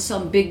wasn't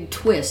some big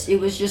twist. It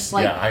was just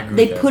like Yeah, I agree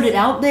they with that. put it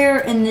out there,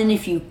 and then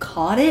if you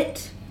caught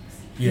it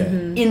Yeah.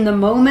 in the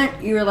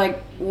moment, you're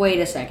like, wait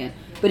a second.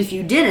 But if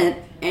you didn't,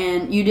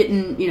 and you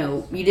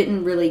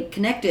didn't really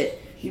connect it,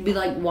 you'd be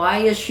like, why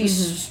is she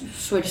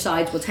switch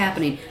sides? What's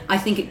happening? I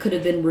think it could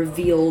have been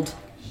revealed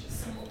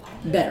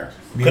better.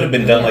 could have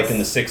been done like in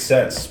The Sixth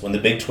Sense when the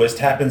big twist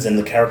happens and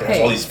the character has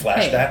all these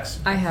flashbacks.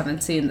 I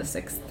haven't seen The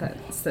Sixth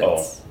Sense.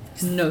 Oh.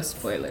 No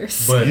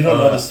spoilers. But You don't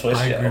know this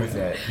twist I yet. agree with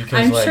that because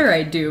I'm like, sure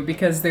I do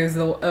because there's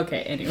the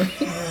okay. Anyway,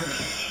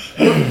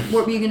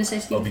 What were you gonna say,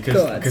 Steve? Oh,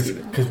 Go on,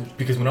 Steven.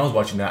 because when I was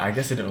watching that, I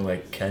guess I didn't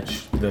like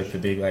catch the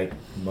big like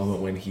moment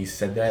when he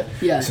said that.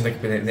 Yeah. So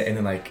like, and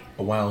then like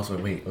a while, I was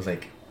like, wait, I was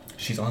like,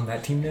 she's on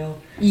that team now.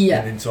 Yeah.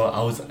 And then so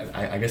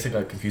I guess I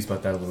got confused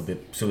about that a little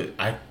bit. So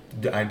I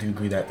do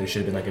agree that there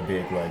should have been like a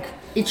big like.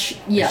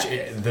 Yeah.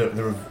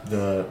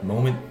 The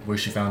moment where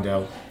she found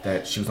out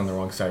that she was on the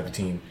wrong side of the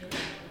team,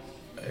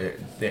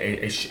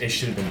 it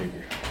should have been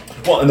bigger.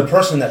 Well, and the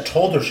person that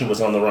told her she was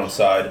on the wrong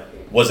side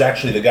was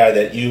actually the guy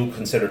that you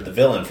considered the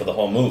villain for the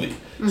whole movie.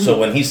 So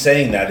when he's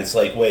saying that, it's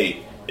like,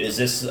 wait, is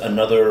this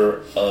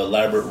another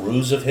elaborate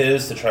ruse of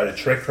his to try to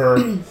trick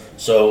her?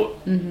 So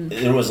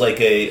there was like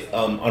a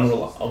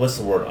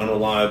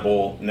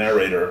unreliable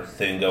narrator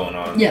thing going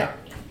on. Yeah.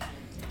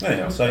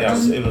 Anyhow, so yeah,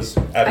 it was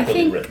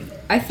adequately written.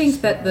 I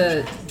think that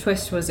the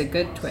twist was a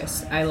good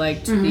twist. I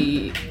liked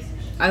the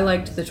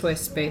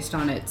twist based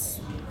on its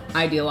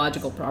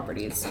ideological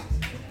properties.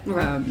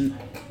 Right.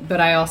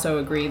 But I also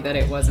agree that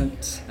it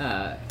wasn't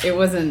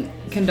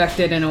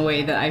conducted in a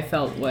way that I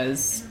felt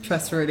was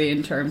trustworthy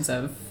in terms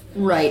of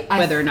Right.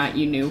 whether or not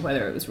you knew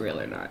whether it was real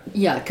or not.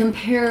 Yeah,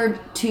 compared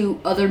to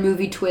other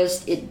movie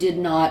twists, it did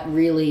not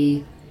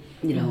really,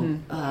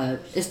 and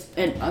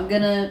I'm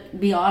gonna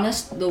be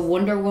honest, the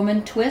Wonder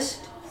Woman twist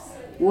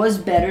was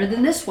better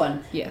than this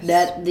one. Yes.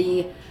 That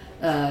the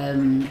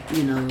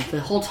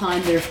whole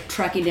time they're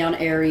tracking down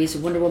Ares,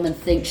 Wonder Woman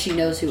thinks she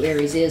knows who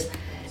Ares is,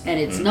 and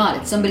it's not.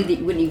 It's somebody that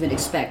you wouldn't even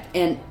expect.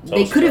 And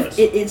they could have.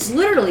 It's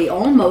literally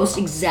almost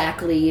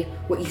exactly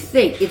what you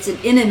think. It's an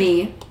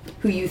enemy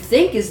who you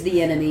think is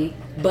the enemy,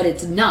 but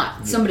it's not.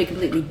 It's somebody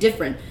completely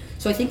different.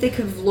 So I think they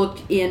could have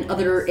looked in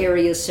other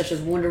areas such as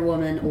Wonder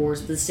Woman or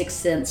The Sixth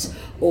Sense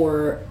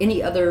or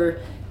any other,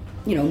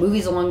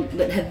 movies along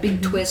that have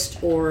big twists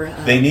or.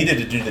 They needed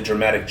to do the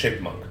dramatic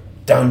chipmunk.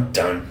 Dun,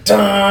 dun,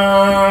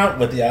 dun,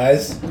 with the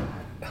eyes.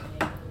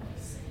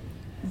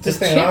 This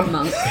thing on?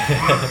 Chipmunk.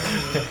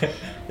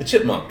 The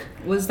chipmunk.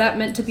 Was that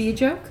meant to be a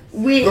joke?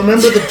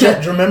 Remember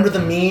the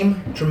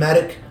meme?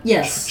 Dramatic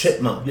Yes.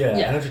 chipmunk. Yeah,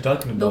 Yeah. I know what you're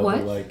talking about. The what?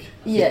 But like,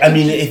 Yeah. I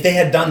mean, if they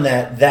had done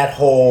that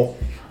whole...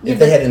 Yeah, If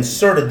they but- had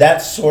inserted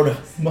that sort of...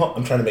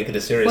 I'm trying to make it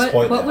a serious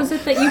point What now. was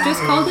it that you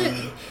just called it?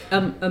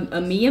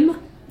 A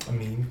meme? I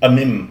mean, A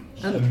meme.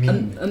 A A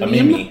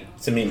meme? meme.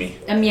 It's a meme. Yeah,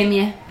 yeah. I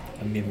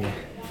mean, yeah.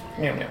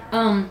 Meow, meow.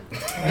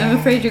 I'm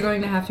afraid you're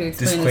going to have to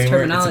explain this Disclaimer, it's a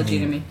terminology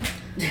to meme.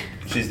 me.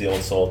 She's the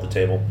old soul at the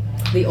table.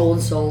 The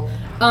old soul.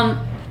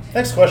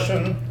 Next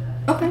question.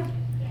 Okay.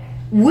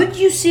 Would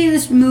you see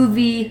this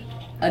movie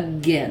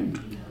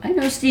again? I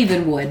know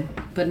Steven would,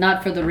 but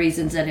not for the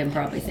reasons that I'm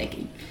probably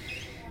thinking.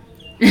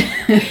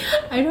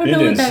 I don't You know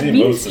didn't what that see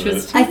means. most of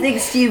Just I think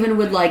Steven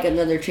would like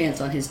another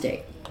chance on his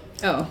date.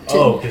 oh,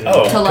 Oh, 'cause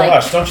Oh, To like-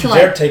 gosh, don't you to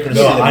dare like- take her to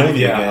no, see the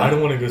movie again. I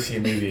don't want to go see a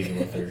movie again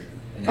with her.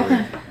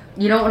 Okay.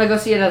 You don't want to go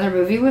see another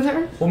movie with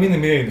her? Well, I mean,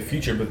 maybe in the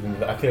future, but then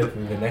I feel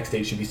like the next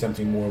date should be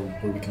something more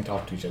where we can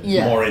talk to each other.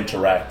 Yeah. More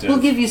interactive. We'll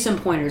give you some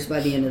pointers by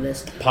the end of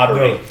this.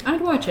 Pottery. No,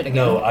 I'd watch it again.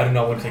 no, I do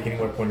not want to take any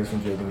more pointers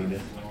from Joe Benita.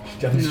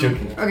 I'm just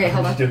joking. Okay,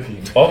 hold I'm on. just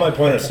joking. All my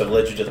pointers have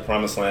led you to the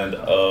promised land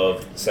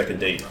of second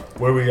date.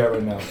 Where are we at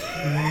right now?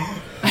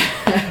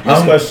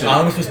 Next question.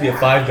 I'm supposed to be at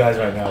Five Guys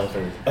right now with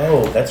her.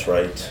 Oh, that's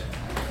right.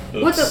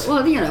 What the, Oops.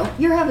 well, you know,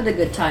 you're having a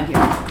good time here.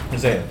 I'm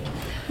saying.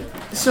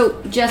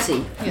 So,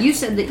 Jesse, you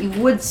said that you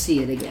would see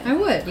it again. I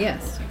would,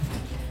 yes.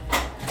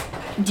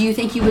 Do you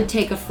think you would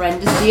take a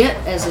friend to see it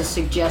as a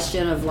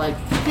suggestion of like,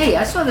 hey,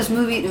 I saw this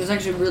movie, it was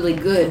actually really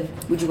good.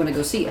 Would you want to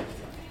go see it?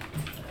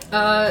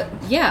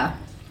 Yeah.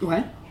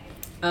 What?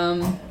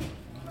 Um,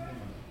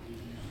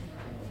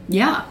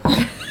 Yeah.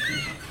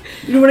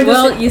 You don't want to go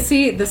well, see you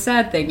see, the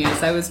sad thing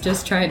is, I was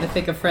just trying to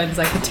think of friends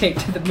I could take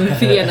to the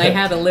movie, and I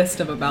had a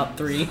list of about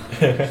 3.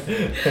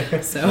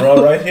 So We're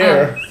all right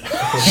here.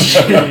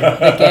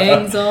 the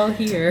gang's all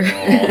here.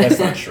 Oh, that's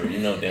not true. You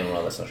know damn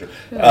well that's not true.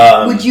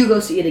 Would you go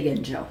see it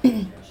again, Joe?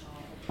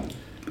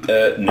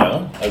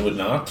 No, I would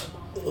not.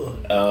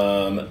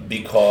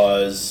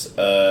 Because,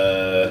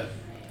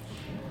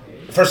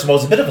 first of all, it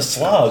was a bit of a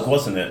slog,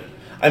 wasn't it?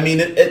 I mean,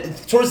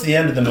 towards the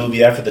end of the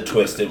movie, after the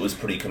twist, it was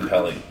pretty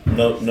compelling. I'm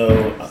not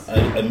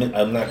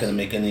going to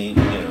make any,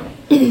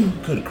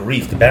 good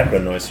grief, the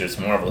background noise here is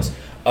marvelous.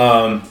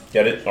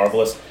 Get it?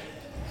 Marvelous.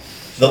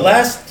 The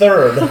last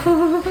third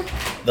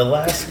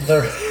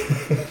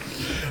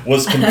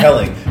was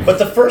compelling. But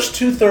the first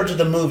 2/3 of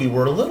the movie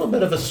were a little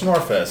bit of a snore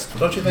fest,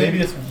 don't you think?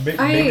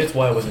 Maybe that's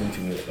why I wasn't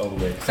into it all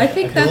the way. I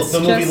think that's the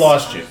movie just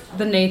lost you.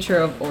 the nature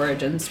of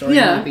origin story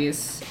Yeah.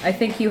 movies. I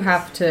think you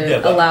have to Yeah,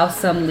 but- allow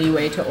some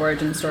leeway to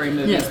origin story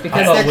movies Yeah.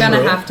 because I they're thought gonna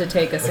when have to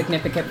take a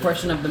significant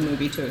portion of the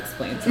movie to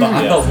explain But something.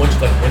 I Yeah. thought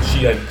once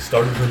she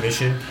started her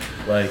mission,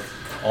 like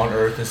on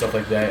Earth and stuff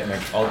like that, and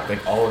all of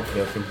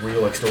the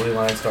real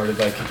storyline started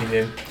kicking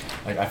in.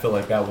 Like I feel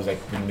like that was when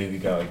the movie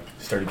got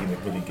started getting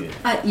really good.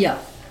 Yeah.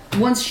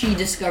 Once she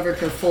discovered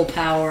her full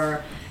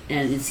power,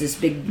 and it's this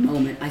big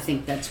moment, I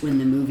think that's when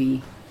the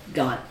movie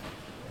got.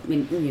 I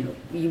mean,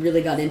 you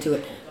really got into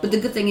it. But the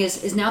good thing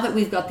is now that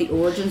we've got the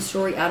origin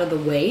story out of the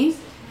way,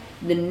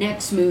 the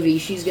next movie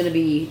she's going to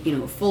be,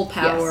 full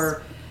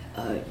power,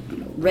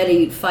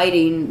 ready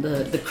fighting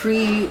the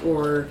Kree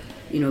or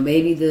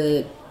maybe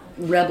the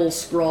rebel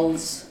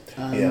Skrulls.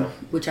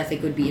 Which I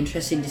think would be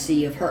interesting to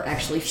see of her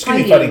actually She's going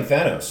to be fighting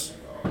Thanos.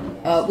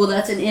 well,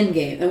 that's an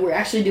in-game, and we're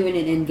actually doing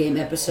an in-game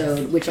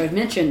episode, which I've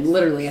mentioned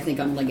literally, I think,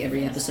 on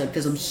every episode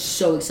because I'm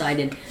so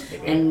excited,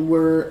 and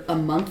we're a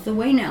month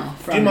away now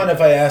from. Do you mind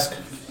if I ask,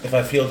 if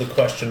I field the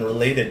question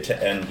related to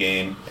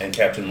Endgame and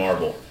Captain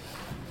Marvel?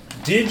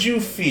 Did you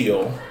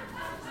feel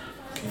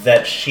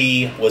that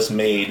she was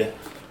made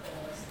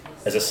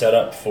as a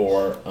setup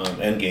for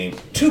Endgame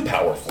too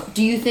powerful?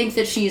 Do you think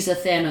that she's a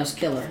Thanos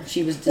killer?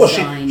 She was Well,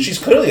 designed. she's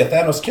clearly a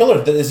Thanos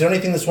killer. Is there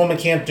anything this woman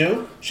can't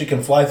do? She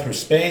can fly through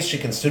space. She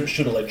can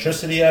shoot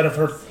electricity out of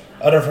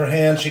her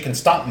hands. She can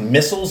stop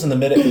missiles in the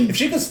mid. If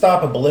she can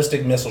stop a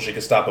ballistic missile, she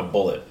can stop a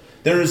bullet.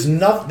 There is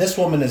nothing. This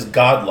woman is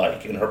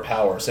godlike in her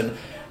powers, and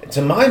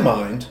to my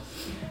mind,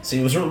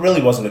 see, it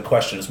really wasn't a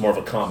question. It's more of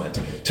a comment.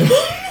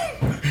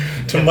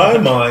 To my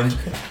mind,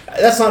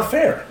 that's not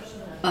fair.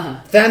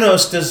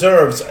 Thanos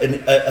deserves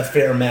a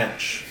fair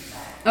match.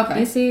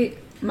 Okay. You see,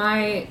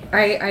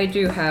 I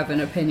do have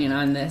an opinion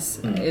on this,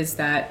 is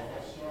that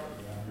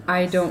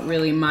I don't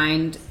really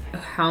mind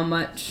how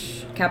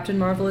much Captain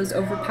Marvel is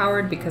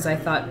overpowered because I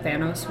thought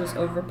Thanos was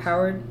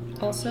overpowered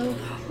also.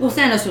 Well,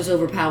 Thanos was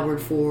overpowered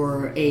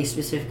for a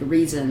specific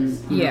reason.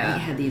 Yeah.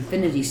 He had the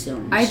Infinity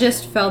Stones. I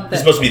just felt It's that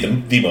supposed to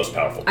be the most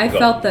powerful. I Go.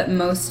 felt that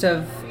most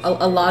of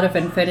a lot of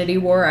Infinity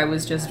War I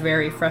was just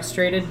very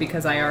frustrated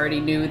because I already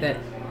knew that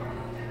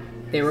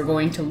they were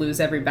going to lose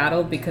every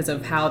battle because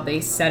of how they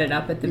set it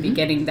up at the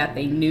beginning, that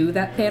they knew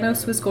that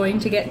Thanos was going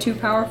to get too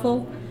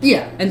powerful.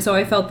 Yeah. And so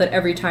I felt that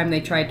every time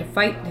they tried to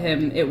fight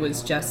him, it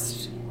was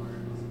just,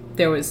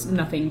 there was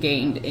nothing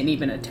gained in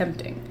even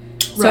attempting.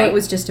 So Right. it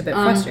was just a bit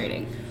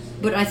frustrating.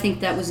 But I think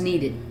that was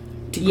needed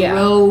to Yeah.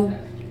 grow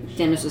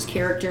Thanos'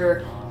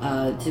 character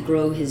to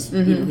grow his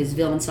his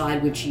villain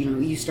side, which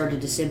you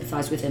started to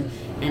sympathize with him,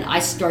 and I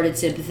started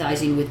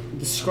sympathizing with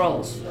the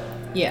Skrulls.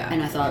 Yeah.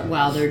 And I thought,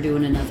 wow, they're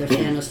doing another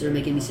Thanos. They're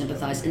making me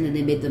sympathize, and then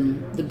they made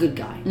them the good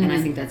guy, and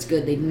I think that's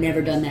good. They've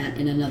never done that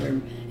in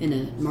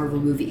a Marvel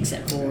movie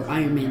except for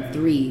Iron Man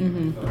 3,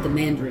 the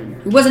Mandarin,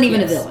 who wasn't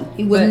even a villain.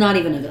 He was not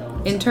even a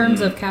villain. In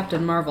terms of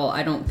Captain Marvel,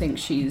 I don't think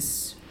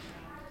she's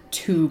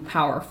too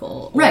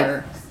powerful.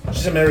 Right.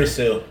 She's a Mary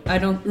Sue. I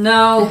don't.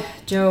 No,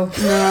 Joe.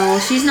 no,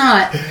 she's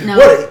not. No,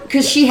 What?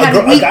 because she A had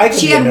girl- a guy can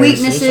she be a had Mary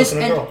Sue, weaknesses, so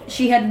can a and girl.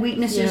 she had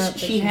weaknesses. Yeah, but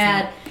she she's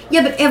had.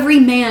 Yeah, but every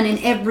man in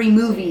every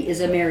movie is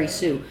a Mary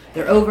Sue.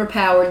 They're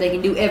overpowered. They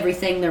can do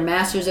everything. They're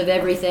masters of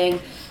everything.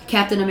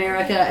 Captain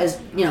America is,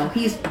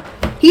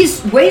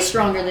 he's way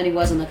stronger than he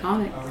was in the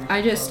comic.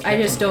 I just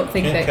don't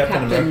think Can't that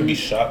Captain America be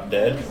shot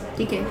dead?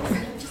 DK.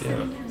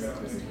 Yeah.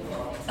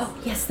 Oh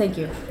yes, thank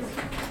you.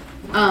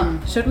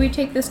 Um, Should we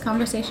take this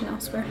conversation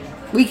elsewhere?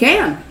 we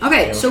can.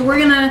 Okay, so we're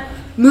gonna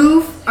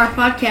move our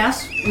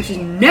podcast, which has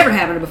never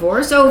happened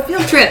before. So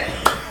field trip.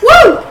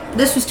 Woo!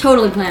 This was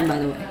totally planned, by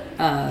the way.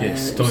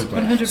 Yes, totally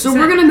planned. So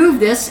we're gonna move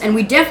this, and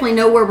we definitely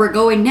know where we're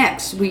going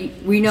next. We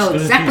know to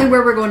the exactly theater.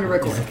 where we're going to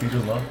record. Is the theater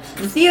locked?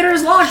 The theater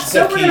is locked,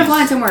 so got we're gonna keys.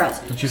 find somewhere else.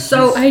 Don't you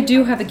So I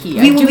do have a key. We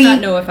I will do be-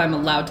 not know if I'm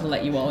allowed to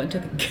let you all into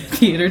the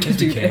theater to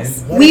do you can.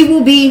 this. we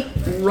will be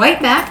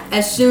right back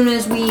as soon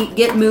as we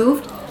get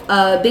moved.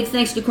 Big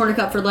thanks to Corner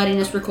Cup for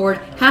letting us record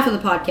half of the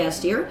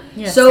podcast here.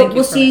 Yes, so thank you,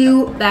 we'll see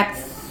Corner you back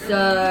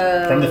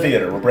From the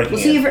theater, we're breaking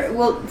We'll see in.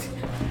 you.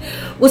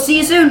 We'll see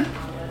you soon.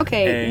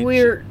 Okay, And-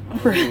 we're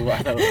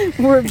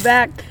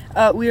back.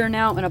 We are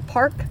now in a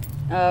park,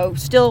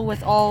 still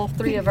with all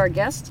three of our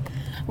guests.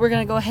 We're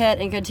gonna go ahead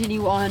and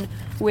continue on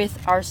with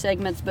our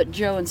segments, but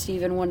Joe and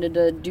Steven wanted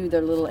to do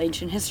their little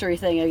ancient history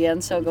thing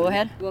again. So go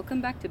ahead.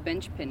 Welcome back to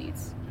Bench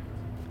Pennies.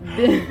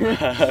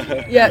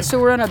 Yeah, so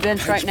we're on a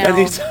bench right now.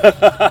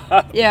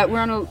 Yeah, we're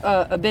on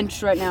a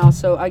bench right now,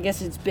 so I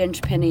guess it's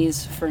bench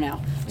pennies for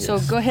now. So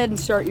go ahead and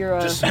start your.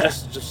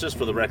 Just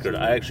for the record,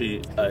 I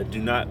actually do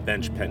not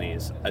bench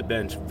pennies. I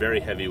bench very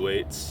heavy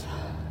weights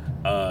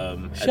at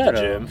the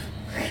gym,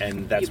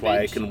 and that's why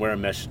I can wear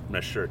mesh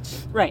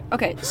shirts. Right.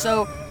 Okay.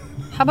 So,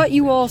 how about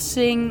you all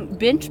sing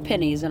bench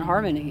pennies in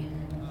harmony?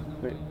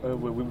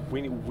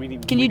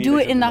 Can you do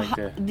it in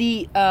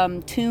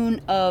the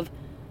tune of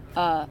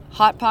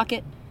Hot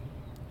Pocket?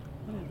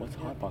 What's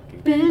Hot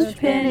Pocket? Bench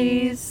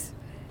pennies.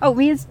 Oh,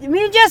 me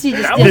and Jesse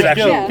just That did was it.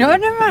 actually No,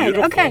 never mind.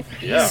 beautiful. Okay.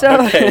 Yeah.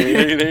 So.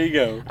 there you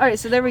go. All right,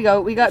 so there we go.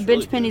 We got That's bench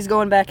really pennies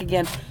going back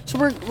again. So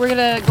we're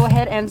gonna go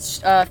ahead and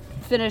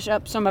finish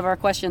up some of our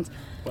questions.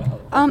 Wow,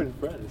 Um, I'm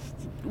impressed.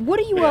 What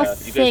do you Yeah, all you guys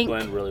think?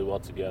 blend really well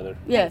together.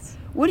 Yes.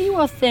 What do you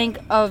all think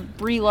of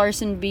Brie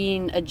Larson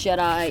being a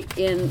Jedi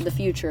in the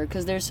future?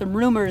 Because there's some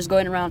rumors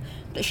going around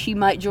that she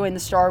might join the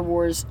Star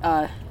Wars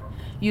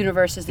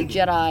universe as a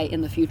Jedi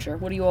in the future.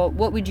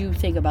 What would you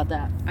think about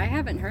that? I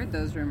haven't heard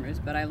those rumors,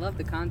 but I love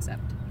the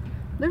concept.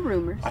 They're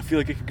rumors. I feel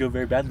like it could go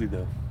very badly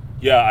though.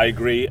 Yeah, I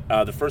agree.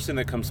 The first thing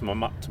that comes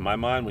to my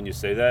mind when you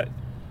say that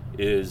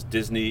is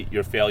Disney,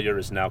 your failure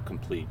is now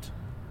complete.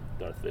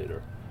 Darth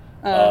Vader.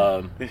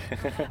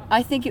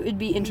 I think it would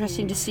be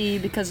interesting to see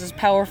because as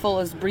powerful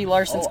as Brie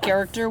Larson's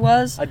character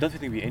was. I don't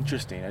think it'd be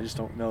interesting. I just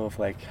don't know if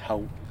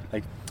how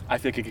I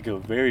think it could go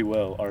very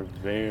well or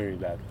very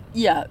bad.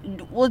 Yeah.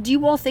 Well, do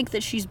you all think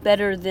that she's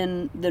better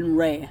than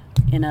Rey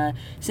in a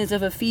sense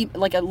of a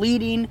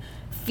leading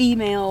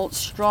female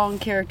strong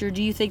character?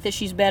 Do you think that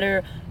she's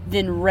better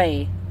than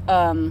Rey?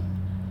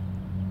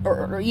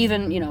 Or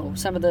even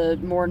some of the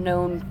more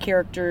known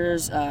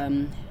characters.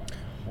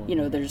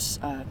 There's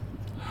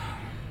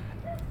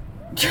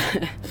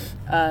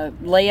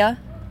Leia.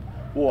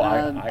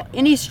 Well,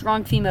 Any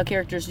strong female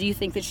characters? Do you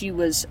think that she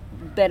was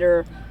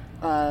better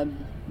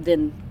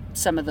than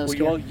some of those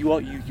characters?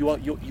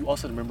 you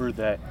also remember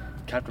that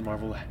Captain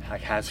Marvel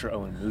has her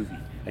own movie.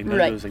 Like none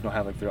Right. of those don't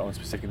have their own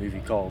specific movie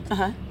called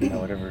Uh-huh.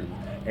 whatever.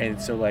 And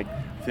so I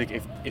think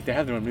if they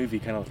have their own movie,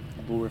 it kind of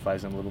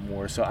glorifies them a little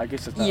more. So I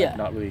guess it's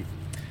not really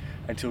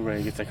until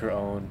Rey gets her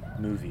own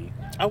movie.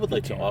 I would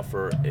like to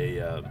offer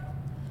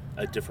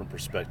a different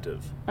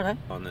perspective Okay.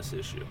 on this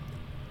issue.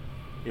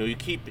 You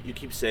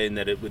keep saying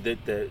that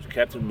that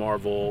Captain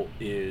Marvel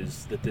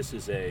this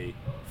is a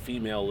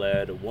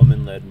female-led, a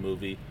woman-led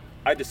movie.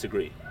 I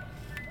disagree.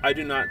 I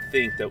do not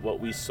think that what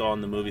we saw in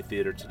the movie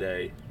theater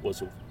today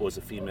was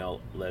a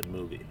female-led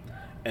movie,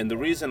 and the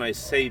reason I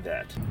say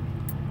that,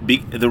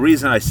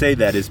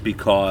 is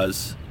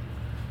because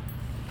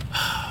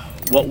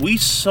what we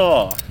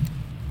saw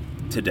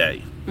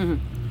today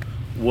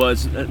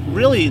was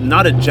really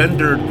not a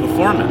gendered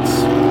performance.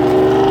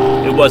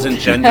 It wasn't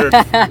gendered.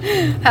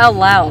 How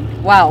loud!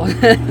 Wow.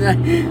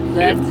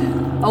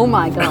 Oh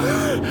my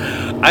God.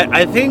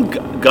 I think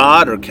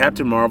God or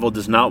Captain Marvel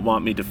does not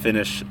want me to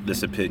finish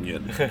this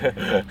opinion.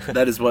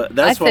 That's I what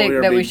think we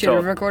were that we being should have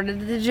told.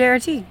 recorded the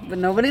JRT, but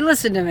nobody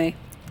listened to me.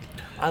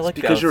 I like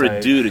Because you're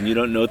a dude and you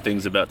don't know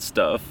things about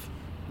stuff.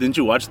 Didn't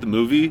you watch the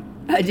movie?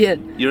 I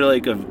did. You're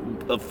like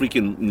a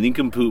freaking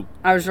nincompoop.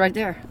 I was right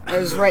there. I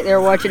was right there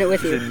watching it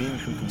with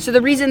you. So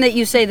the reason that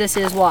you say this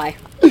is why?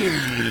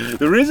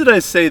 The reason I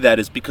say that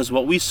is because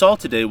what we saw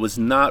today was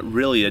not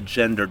really a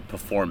gendered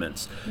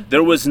performance.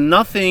 There was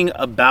nothing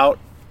about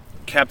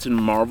Captain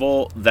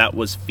Marvel that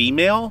was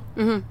female,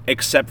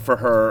 except for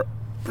her,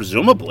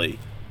 presumably,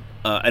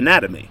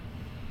 anatomy.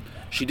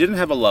 She didn't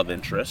have a love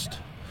interest.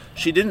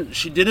 She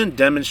didn't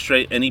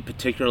demonstrate any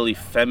particularly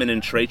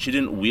feminine trait. She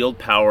didn't wield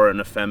power in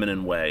a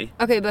feminine way.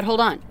 Okay, but hold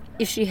on.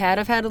 If she had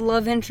have had a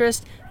love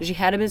interest, if she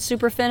had have been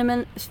super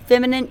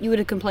feminine, you would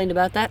have complained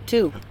about that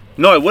too.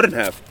 No, I wouldn't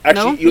have.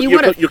 Actually, No? You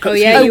would've. You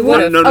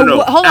would have. No.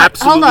 Hold on,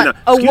 Absolutely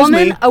hold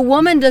on. not. A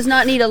woman does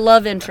not need a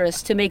love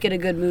interest to make it a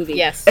good movie.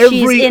 Yes.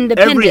 She's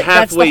independent.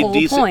 That's the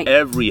whole point.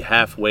 Every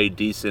halfway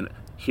decent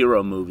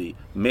hero movie,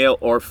 male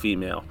or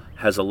female,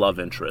 has a love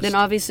interest. Then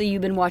obviously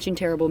you've been watching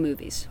terrible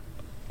movies.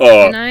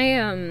 Can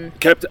I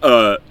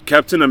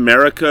Captain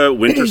America: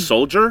 Winter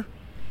Soldier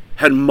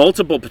had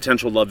multiple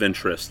potential love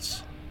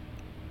interests.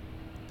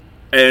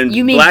 And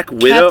You mean Black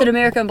Widow? Captain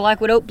America and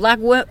Black Widow? Black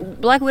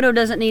Widow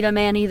doesn't need a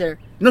man either.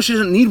 No, she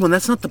doesn't need one.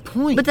 That's not the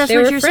point. But that's They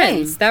what were you're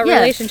friends. saying. That Yes.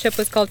 relationship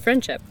was called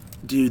friendship.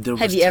 Dude, there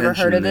was Have you ever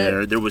heard of it?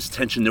 there. There was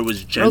tension. There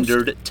was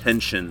gendered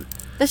tension.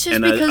 That's just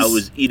And because I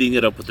was eating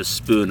it up with a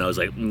spoon. I was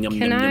like, yum,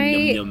 Can yum, I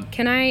yum, yum, yum.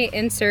 can I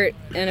insert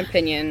an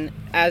opinion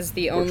as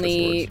the Work for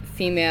only swords.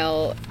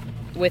 female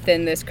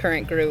within this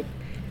current group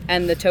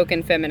and the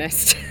token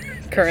feminist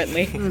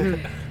currently?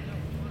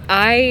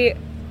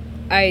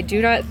 I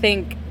do not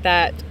think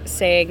that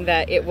saying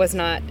that it was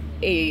not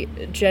a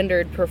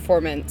gendered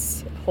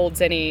performance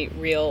holds any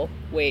real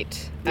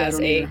weight Yeah, I as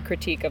don't a either.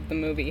 critique of the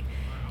movie.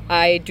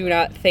 I do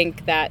not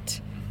think that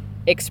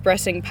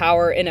expressing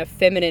power in a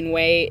feminine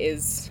way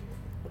is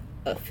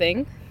a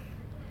thing.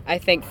 I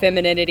think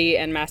femininity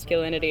and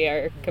masculinity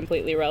are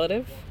completely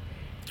relative.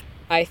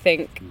 I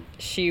think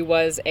she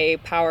was a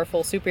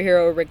powerful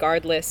superhero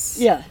regardless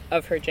Yeah.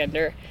 of her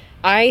gender.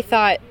 I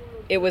thought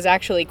it was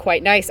actually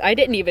quite nice. I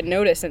didn't even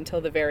notice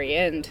until the very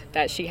end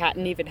that she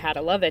hadn't even had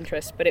a love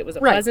interest, but it was a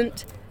Right.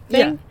 pleasant thing.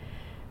 Yeah.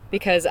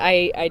 Because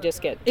I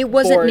just get it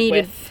wasn't bored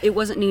needed. with- It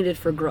wasn't needed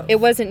for growth. it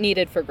wasn't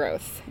needed for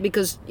growth.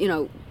 Because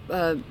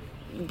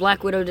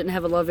Black Widow didn't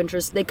have a love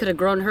interest. They could have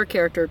grown her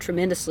character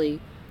tremendously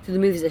through the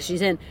movies that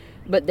she's in,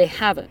 but they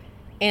haven't.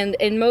 And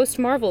in most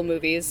Marvel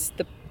movies,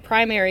 the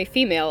primary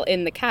female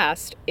in the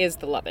cast is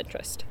the love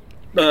interest.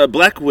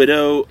 Black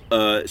Widow,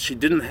 she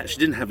didn't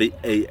have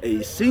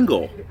a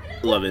single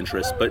love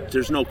interest, but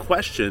there's no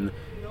question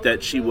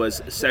that she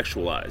was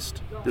sexualized.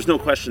 There's no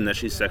question that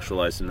she's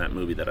sexualized in that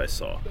movie that I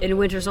saw. In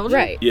Winter Soldier,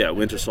 Right. Yeah,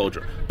 Winter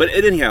Soldier. But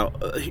anyhow,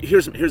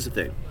 here's the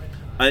thing.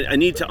 I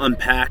need to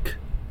unpack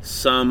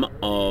some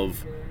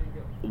of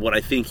what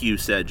I think you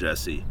said,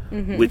 Jesse,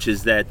 which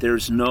is that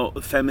there's no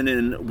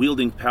feminine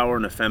wielding power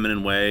in a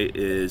feminine way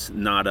is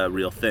not a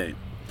real thing.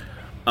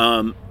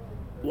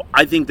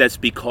 I think that's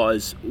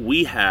because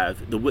we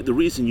have the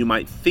reason you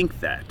might think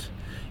that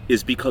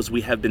is because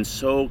we have been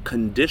so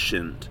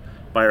conditioned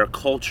by our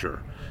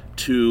culture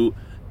to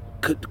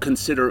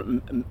consider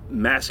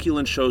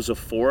masculine shows of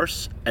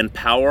force and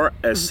power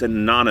as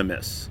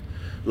synonymous.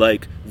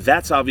 Like,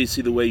 that's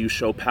obviously the way you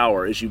show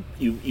power is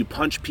you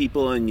punch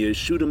people and you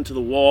shoot them to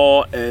the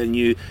wall and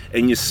you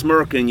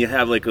smirk and you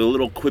have like a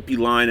little quippy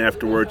line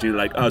afterwards. You're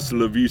like, hasta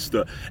la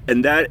vista.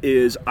 And that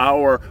is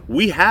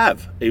we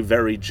have a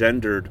very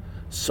gendered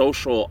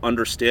social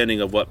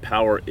understanding of what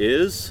power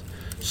is.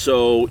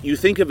 So you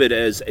think of it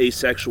as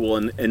asexual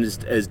and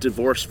as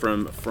divorced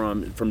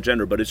from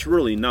gender, but it's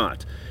really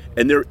not.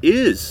 And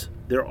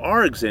there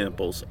are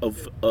examples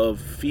of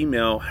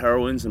female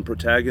heroines and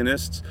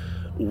protagonists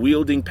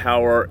wielding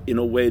power in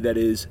a way that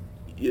is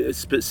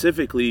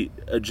specifically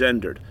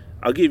gendered.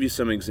 I'll give you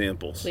some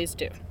examples. Please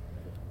do.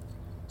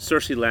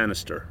 Cersei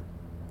Lannister,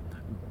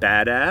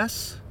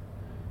 badass.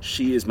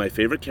 She is my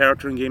favorite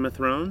character in Game of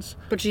Thrones.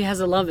 but she has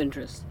a love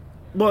interest.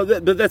 Well,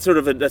 but that's sort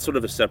of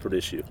a separate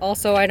issue.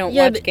 Also, I don't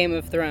Yeah, watch but- Game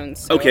of Thrones.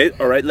 So, Okay,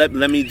 all right. Let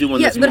me do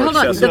one Yeah, that's but more hold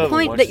on. accessible. The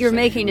point that you're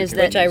making is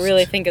that Which I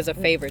really think is a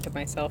favor to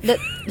myself. that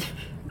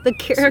the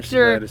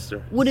character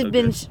Lannister, would have so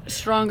been good.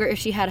 stronger if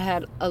she had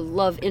had a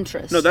love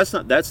interest. No, that's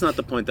not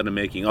the point that I'm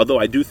making. Although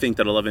I do think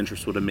that a love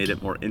interest would have made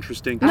it more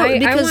interesting. No, I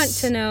because- want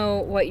to know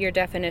what your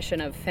definition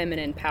of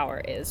feminine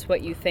power is.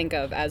 What you think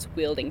of as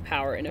wielding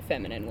power in a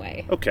feminine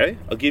way. Okay,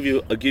 I'll give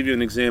you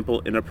an example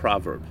in a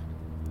proverb.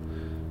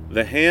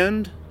 The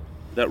hand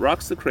that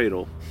rocks the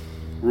cradle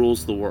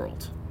rules the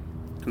world.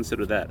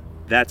 Consider that.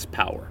 That's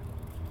power.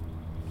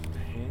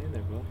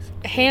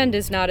 Hand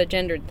is not a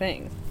gendered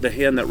thing. The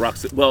hand that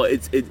rocks it. Well,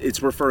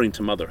 it's referring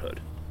to motherhood.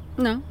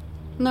 No,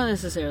 not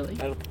necessarily.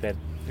 I don't think that.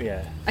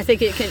 Yeah. I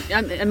think it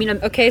can. I mean,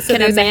 Okay, so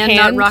can a there's a man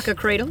hand, not rock a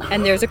cradle?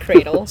 and there's a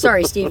cradle.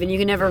 Sorry, Stephen, you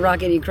can never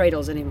rock any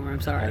cradles anymore. I'm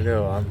I sorry.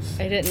 know.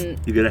 I didn't.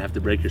 You're gonna have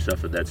to break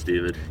yourself with that,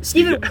 Steven.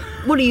 Stephen,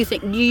 what do you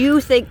think? Do you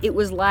think it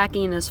was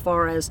lacking as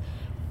far as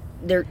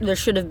there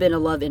should have been a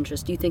love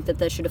interest? Do you think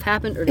that should have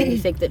happened, or do you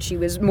think that she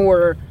was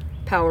more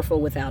powerful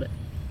without it?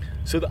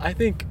 So I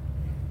think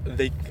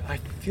I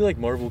feel like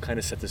Marvel kind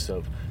of set this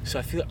up. So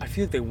I feel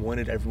like they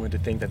wanted everyone to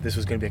think that this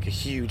was going to be like a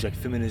huge like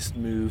feminist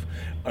move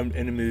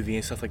in a movie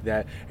and stuff like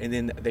that. And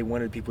then they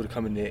wanted people to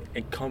come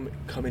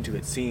into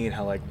it seeing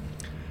how like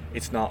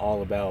it's not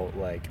all about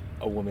like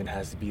a woman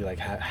has to be like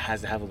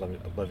has to have a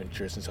love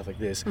interest and stuff like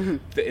this.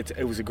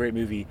 It was a great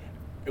movie.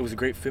 It was a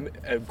great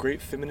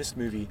feminist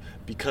movie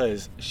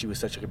because she was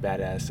such like a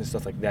badass and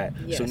stuff like that.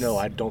 Yes. So no,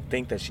 I don't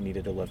think that she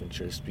needed a love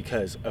interest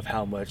because of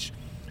how much,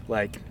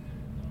 like,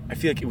 I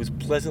feel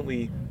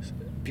like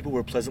people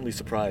were pleasantly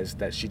surprised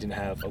that she didn't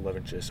have a love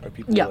interest, or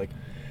people were like,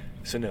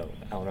 so no,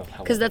 I don't know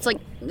how. Because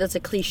that's a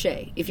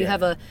cliche. If you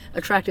have a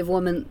attractive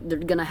woman, they're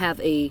gonna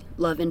have a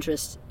love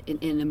interest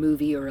in a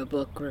movie or a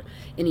book or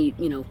any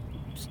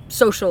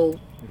social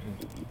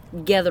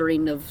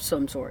gathering of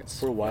some sorts.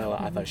 For a while,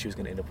 I thought she was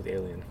gonna end up with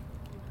Alien.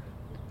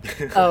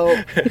 Oh.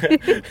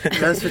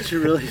 That's what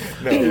you really.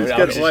 No, He's I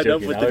got was to just wind up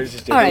joking. with I was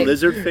just the joking. All right.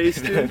 lizard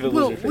face. Dude.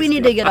 Well, we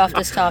need to get off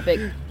this topic.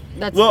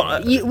 That's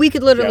Well, we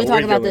could literally Yeah, talk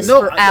we're about going- this No,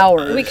 for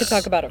hours. We could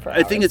talk about it for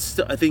hours. I think it's.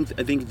 I think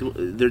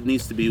there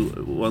needs to be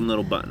one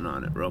little button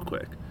on it, real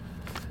quick.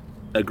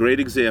 A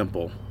great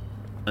example.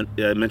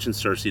 I mentioned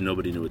Cersei.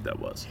 Nobody knew what that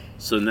was.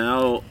 So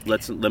now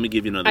let me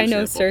give you another. I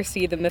know example.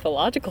 Cersei, the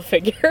mythological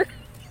figure.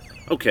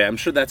 Okay, I'm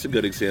sure that's a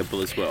good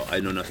example as well.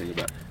 I know nothing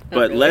about it.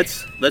 But really.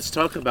 let's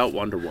talk about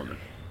Wonder Woman.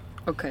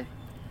 Okay.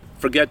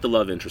 Forget the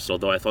love interest,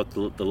 although I thought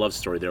the love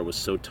story there was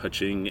so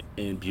touching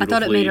and beautifully. I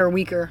thought it made her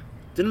weaker.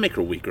 Didn't make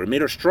her weaker. It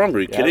made her stronger.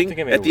 Are you Yeah, I don't kidding? think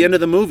it made At her the end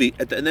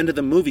of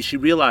the movie, she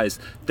realized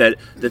that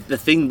the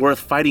thing worth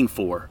fighting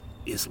for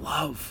is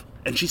love.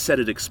 And she said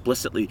it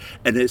explicitly.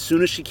 And as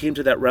soon as she came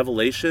to that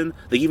revelation,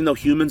 like even though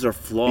humans are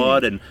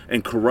flawed and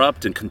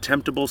corrupt and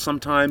contemptible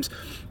sometimes,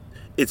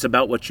 it's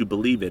about what you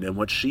believe in. And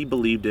what she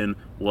believed in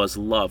was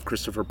love.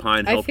 Christopher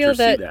Pine I helped feel her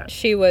see that that.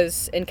 she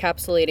was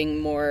encapsulating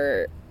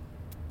more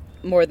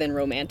than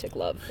romantic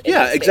love. in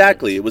Yeah, those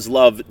exactly. statements. It was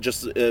love.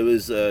 It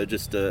was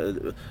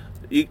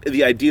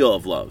the ideal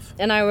of love.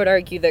 And I would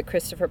argue that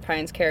Christopher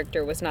Pine's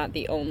character was not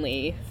the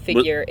only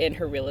figure in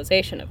her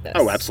realization of this.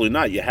 Oh, absolutely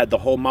not. You had the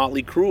whole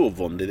motley crew of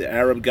them: the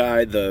Arab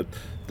guy, the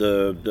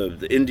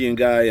Indian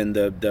guy, and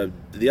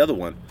the other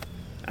one,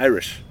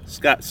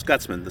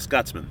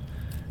 Scotsman.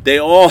 They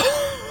all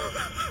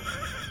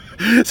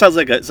sounds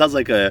like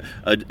a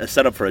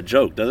setup for a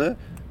joke, doesn't it?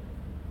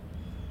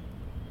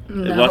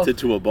 They walked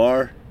into a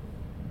bar.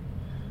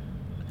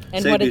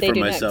 And Save what me did they for do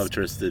myself, next?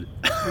 Tristan.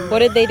 What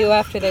did they do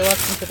after they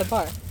walked into the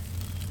bar?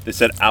 They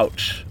said,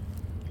 "Ouch."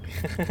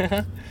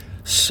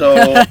 So,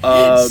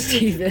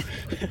 Steven.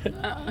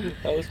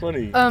 That was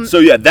funny. so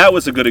yeah, that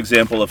was a good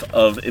example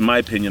of, in my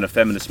opinion, a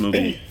feminist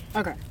movie.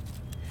 Okay.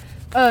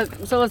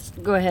 So let's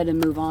go ahead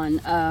and move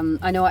on.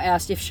 I know I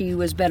asked if she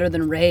was better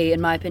than Rey. In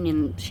my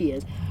opinion, she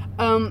is.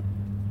 Do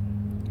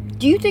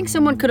you think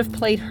someone could have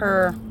played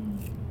her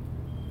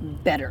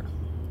better?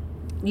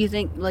 Do you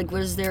think,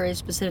 was there a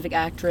specific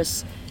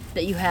actress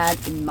that you had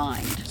in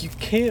mind? You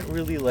can't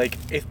really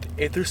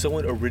if there's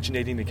someone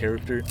originating the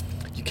character,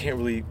 you can't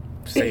really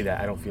say that.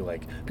 I don't feel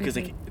like because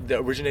the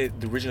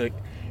original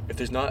if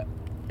there's not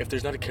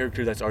a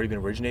character that's already been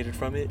originated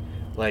from it,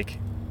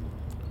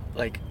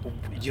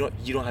 you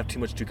don't have too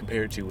much to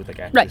compare it to with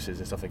actresses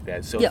and stuff like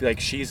that. So I feel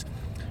like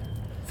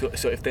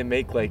so if they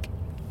make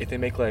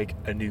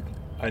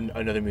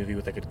another movie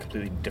with a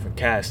completely different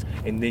cast,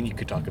 and then you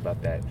could talk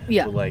about that.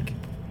 Yeah. But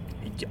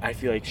I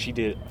feel like she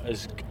did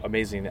as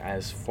amazing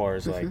as far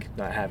as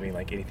not having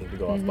anything to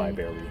go off by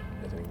barely,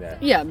 nothing like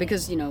that. Yeah,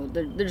 because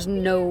there's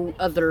no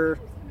other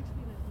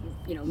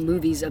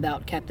movies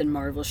about Captain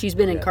Marvel. She's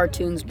been in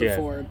cartoons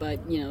before, but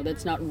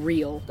that's not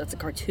real. That's a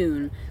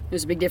cartoon.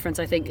 There's a big difference,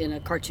 I think, in a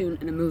cartoon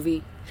and a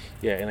movie.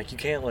 Yeah, and you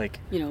can't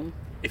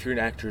if you're an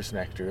actress,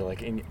 and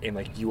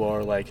you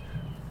are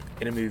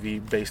in a movie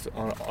based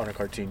on a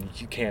cartoon,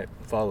 you can't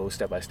follow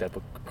step by step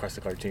across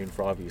the cartoon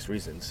for obvious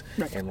reasons.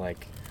 Right. And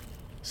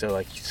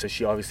so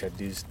she obviously had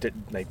to do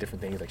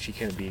different things. She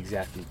couldn't be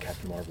exactly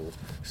Captain Marvel.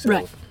 So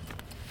Right.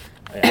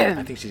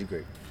 I think she's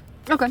great.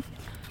 Okay.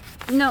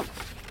 No.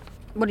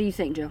 What do you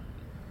think, Joe?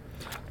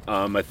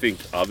 I think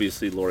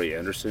obviously Laurie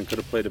Anderson could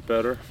have played it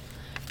better.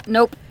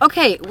 Nope.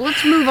 Okay, well,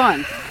 let's move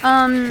on.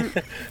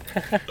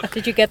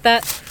 Did you get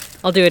that?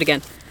 I'll do it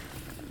again.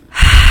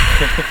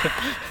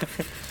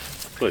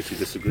 What, you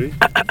disagree?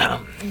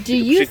 Do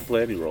you? She can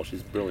play any role.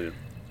 She's brilliant.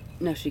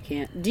 No, she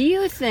can't. Do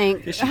you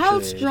think? Yes, she How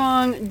could.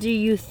 strong do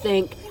you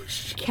think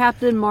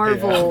Captain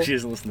Marvel? She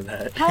doesn't listen to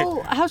that.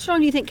 How strong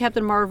do you think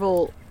Captain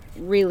Marvel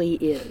really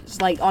is?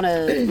 On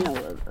a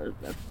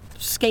a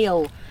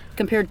scale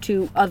compared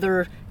to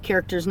other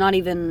characters, not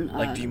even.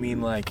 Do you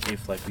mean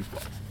if we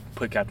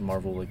put Captain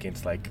Marvel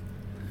against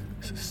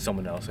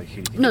someone else? Who do you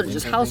think No, would win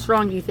just kind how of thing?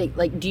 strong do you think?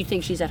 Do you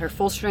think she's at her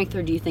full strength,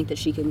 or do you think that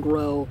she can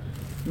grow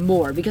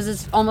more? Because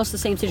it's almost the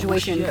same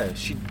situation. Yeah,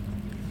 she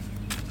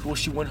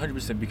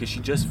 100%, because she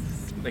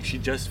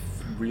just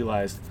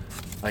realized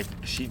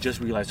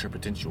her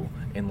potential,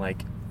 and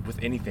with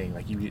anything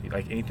once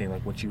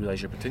you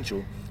realize your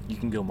potential, you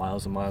can go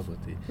miles and miles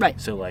with it.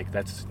 Right. So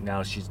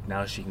now she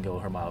can go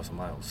her miles and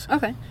miles.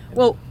 Okay.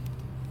 Well,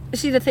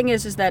 See, the thing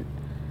is that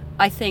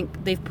I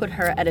think they've put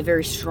her at a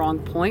very strong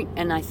point,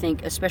 and I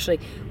think especially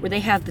where they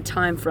have the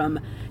time from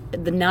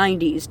the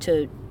 90s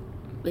to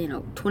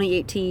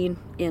 2018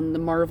 in the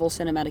Marvel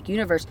Cinematic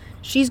Universe,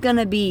 she's going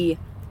to be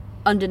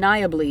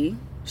undeniably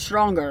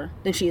stronger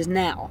than she is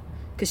now,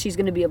 because she's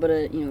going to be able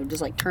to,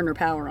 just like turn her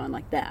power on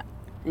like that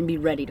and be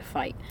ready to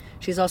fight.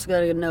 She's also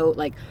going to know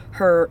like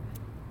her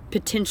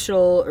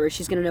potential, or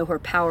she's going to know her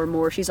power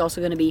more. She's also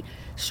going to be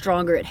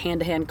stronger at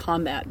hand-to-hand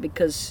combat,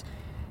 because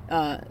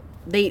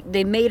they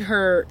did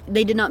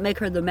not make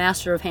her the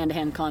master of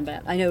hand-to-hand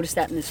combat. I noticed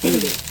that in this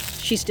movie.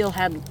 She still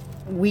had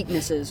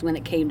weaknesses when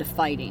it came to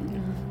fighting.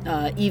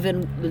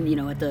 Even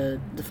at the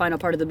final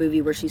part of the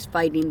movie where she's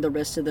fighting the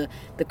rest of the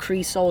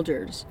Kree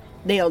soldiers,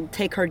 they'll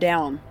take her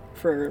down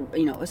for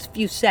a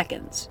few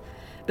seconds,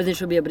 but then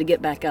she'll be able to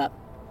get back up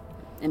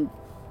and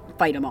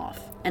fight them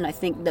off. And I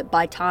think that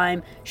by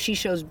time she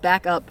shows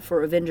back up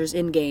for Avengers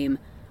Endgame,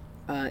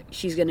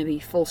 she's going to be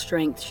full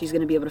strength. She's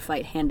going to be able to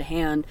fight hand to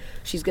hand.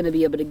 She's going to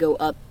be able to go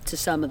up to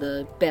some of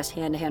the best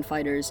hand to hand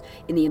fighters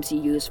in the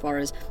MCU, as far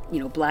as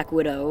Black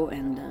Widow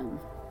and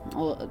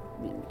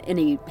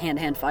any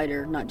hand-to-hand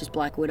fighter, not just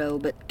Black Widow,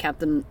 but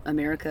Captain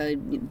America,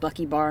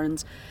 Bucky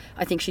Barnes.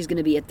 I think she's going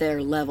to be at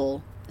their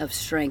level of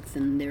strength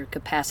and their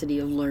capacity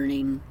of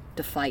learning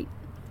to fight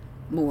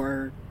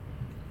more,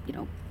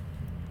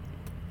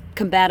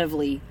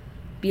 combatively,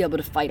 be able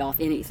to fight off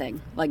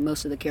anything, like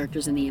most of the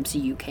characters in the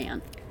MCU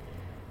can.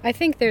 I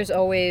think there's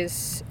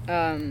always,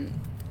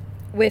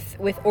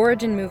 with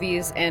origin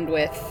movies and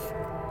with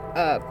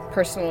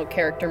personal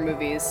character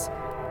movies,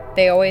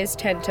 they always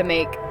tend to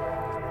make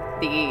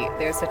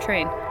there's a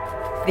train.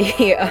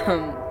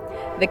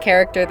 The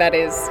character that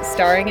is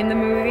starring in the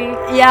movie.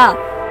 Yeah.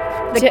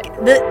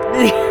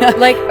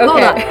 Like, okay.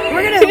 Hold on.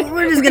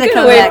 We're just gonna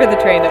come wait back for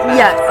the train to pass.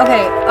 Yeah.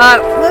 Okay.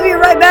 We'll be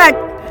right back.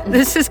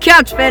 This is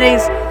Couch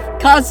Pennies.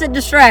 Constant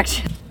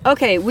distraction.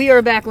 Okay, we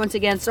are back once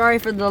again. Sorry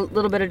for the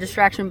little bit of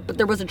distraction, but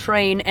there was a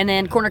train, and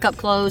then Corner Cup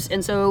closed,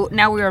 and so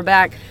now we are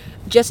back.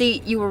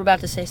 Jesse, you were about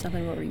to say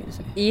something. What were you going to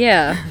say?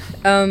 Yeah.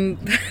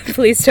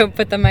 Please don't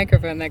put the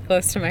microphone that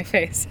close to my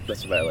face.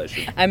 That's a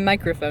violation. I'm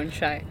microphone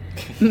shy.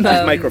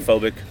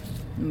 Microphobic.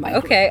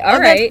 Okay, all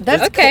right.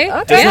 That's okay.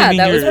 okay. Yeah,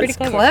 that was pretty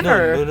That's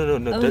clever. clever.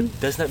 No.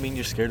 Doesn't that mean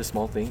you're scared of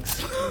small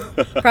things?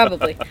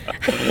 Probably.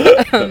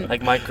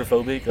 Like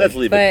microphobic? Let's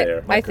leave it But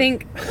there. I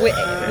think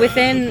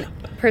within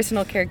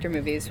personal character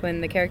movies, when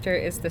the character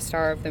is the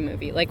star of the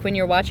movie, like when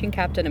you're watching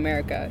Captain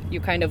America, you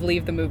kind of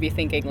leave the movie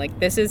thinking, like,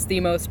 this is the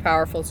most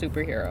powerful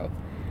superhero.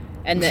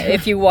 And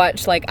if you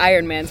watch, like,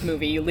 Iron Man's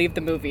movie, you leave the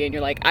movie and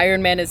you're like,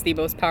 Iron Man is the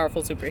most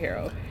powerful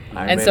superhero.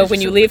 And so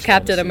when you leave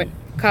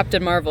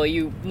Captain Marvel,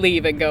 you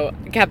leave and go,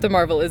 Captain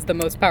Marvel is the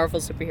most powerful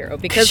superhero.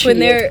 Because when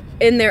they're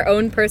in their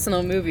own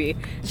personal movie,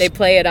 they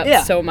play it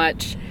up so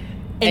much,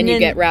 and you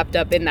get wrapped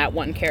up in that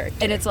one character.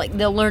 And it's like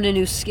they'll learn a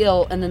new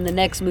skill, and then the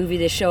next movie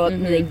they show up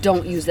and they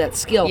don't use that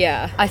skill.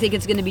 Yeah. I think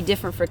it's going to be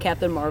different for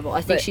Captain Marvel.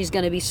 I think she's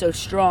going to be so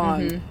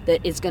strong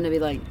that it's going to be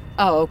like,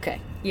 oh,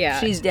 okay.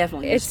 Yeah. She's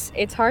definitely...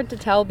 It's hard to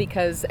tell,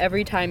 because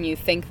every time you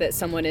think that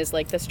someone is,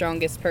 like, the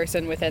strongest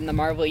person within the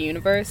Marvel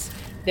Universe,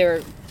 there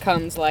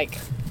comes, like,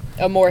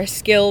 a more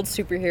skilled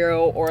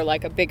superhero or,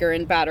 like, a bigger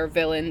and badder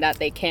villain that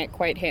they can't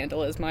quite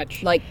handle as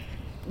much. Like,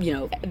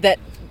 that...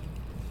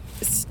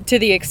 to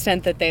the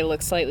extent that they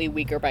look slightly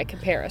weaker by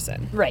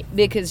comparison. Right,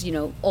 because,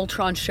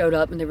 Ultron showed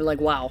up and they were like,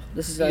 wow,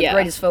 this is the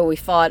greatest foe we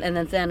fought, and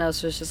then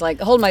Thanos was just like,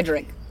 hold my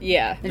drink.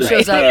 Yeah. And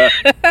shows up,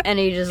 and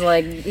he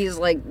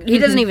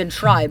doesn't even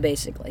try,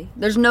 basically.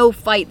 There's no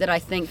fight that I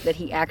think that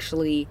he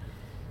actually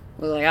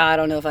was like, I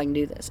don't know if I can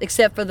do this,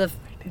 except for the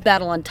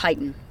battle on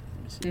Titan.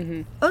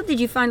 Mm-hmm. Oh, did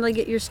you finally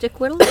get your stick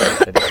whittled?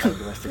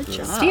 Good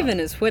job. Steven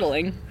is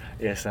whittling.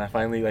 Yes, and I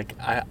finally,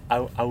 I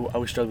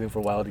was struggling for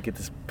a while to get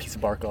this piece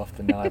of bark off,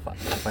 and now I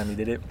finally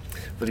did it.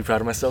 Really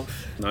proud of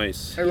myself.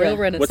 Nice. A real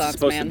Renaissance What's it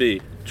supposed man. to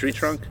be? Tree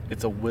trunk?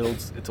 It's a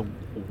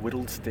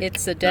whittled stick.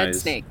 It's a dead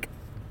Nice. snake.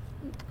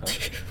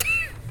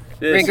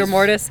 This Rigor is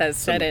mortis has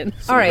set in.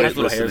 All right. Who's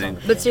listening?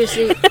 But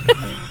seriously,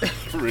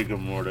 Rigor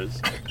mortis.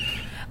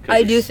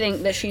 I do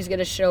think that she's going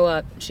to show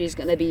up. She's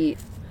going to be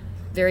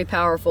very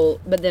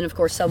powerful, but then of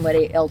course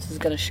somebody else is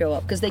going to show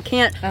up, because they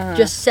can't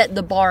just set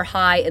the bar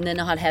high and then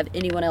not have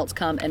anyone else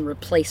come and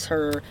replace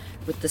her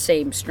with the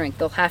same strength.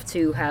 They'll have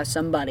to have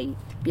somebody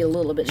be a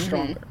little bit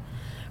stronger.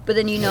 But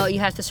then you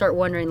have to start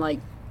wondering, like,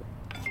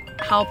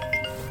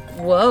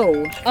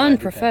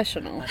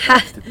 Unprofessional.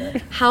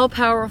 how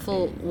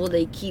powerful will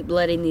they keep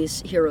letting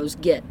these heroes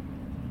get?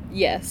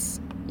 Yes.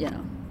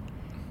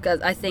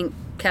 Because I think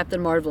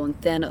Captain Marvel and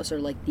Thanos are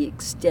like the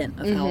extent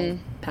of how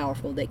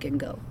powerful they can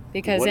go.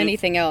 Because What if-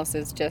 anything else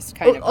is just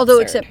kind of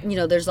Although, absurd.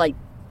 except, there's like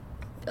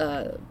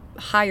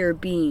higher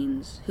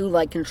beings who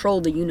like control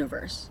the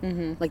universe,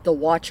 like the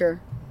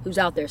Watcher, who's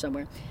out there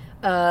somewhere,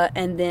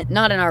 and then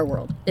not in our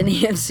world, in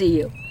the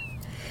MCU.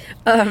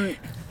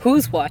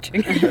 Who's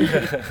watching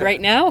right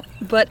now?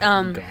 But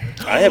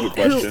I have a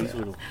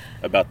question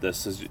about this,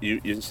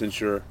 since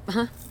you're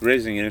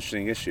raising an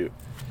interesting issue.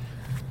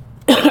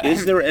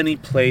 Is there any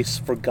place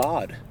for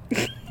God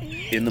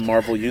in the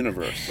Marvel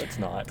universe? Let's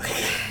not.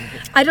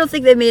 I don't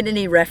think they made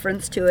any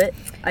reference to it.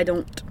 I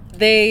don't.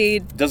 They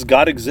Does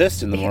God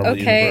exist in the Marvel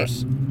Okay.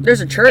 universe?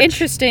 There's a church.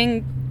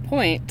 interesting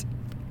point.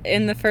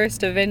 In the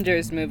first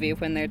Avengers movie,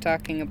 when they're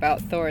talking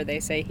about Thor, they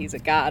say he's a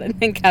god, and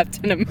then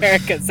Captain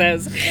America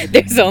says,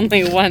 "There's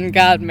only one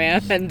God,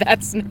 ma'am, and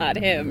that's not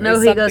him." No, or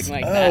he something goes,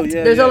 like Oh, that.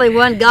 yeah. There's only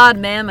one God,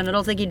 ma'am, and I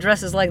don't think he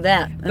dresses like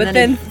that. And But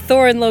then he-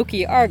 Thor and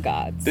Loki are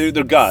gods. They're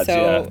gods,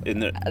 So, yeah.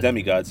 And they're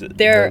demigods. At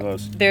there- the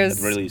most, there's- at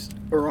the very least.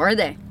 or are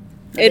they? It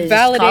They're just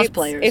validates,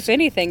 cosplayers. if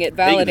anything, it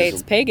validates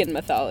Paganism. pagan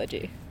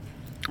mythology.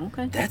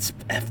 Okay. That's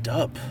effed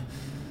up.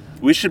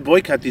 We should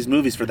boycott these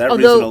movies for that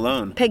reason Although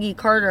alone. Peggy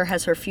Carter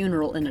has her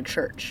funeral in a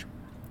church,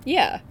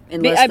 Yeah,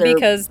 Unless they're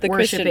because the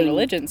Christian worshipping-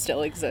 religion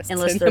still exists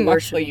unless in they're the Marvel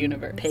worshiping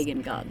universe.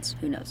 pagan gods.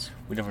 Who knows?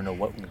 We never know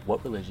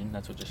what religion.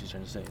 That's what Jesse's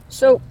trying to say.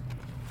 So,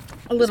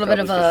 a little bit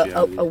of probably a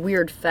Christianity.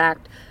 weird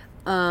fact.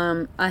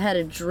 I had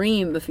a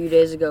dream a few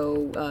days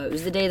ago. It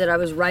was the day that I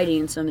was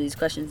writing some of these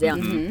questions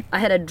down. Mm-hmm. I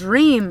had a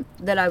dream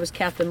that I was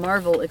Captain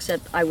Marvel,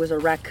 except I was a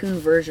raccoon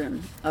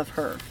version of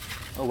her.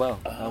 Oh wow,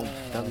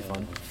 that'd be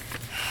fun.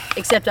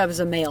 Except I was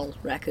a male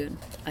raccoon,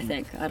 I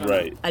think. I don't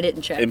Right. know. I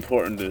didn't check.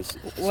 Important to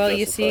Well,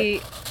 you specify.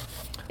 see,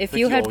 if Like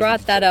you you had always brought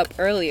need that to- up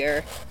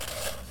earlier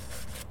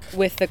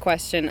with the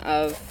question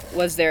of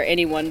was there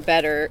anyone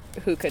better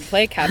who could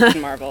play Captain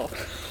Marvel,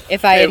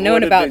 if I It had known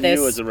would have about been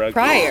you this as a raccoon.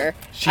 prior,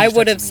 She I just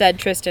would have texted me. said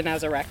Tristan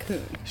as a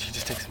raccoon. She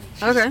just texted me.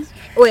 Okay.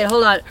 Wait,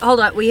 hold on.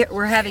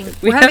 We're having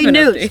We have having an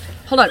news. update.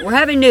 Hold on, we're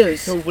having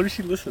news. No, what did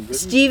she listen? This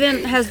is-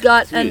 Steven has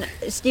got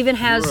Steven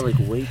has You are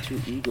like way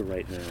too eager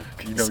right now.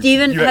 you know,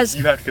 Steven you has-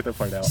 You have to get that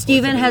part out.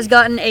 Steven has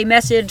gotten a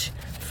message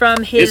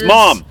from His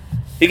mom.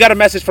 He got a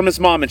message from his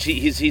mom, and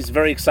he's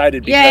very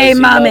excited because Yay, he loves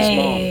mom.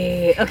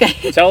 mommy.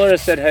 Okay. Tell her I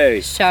said hey.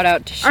 Shout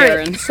out to All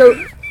Sharon. right.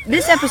 So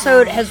this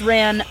episode has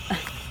ran.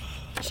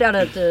 Shout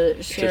out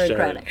to Sharon Just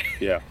Craddock.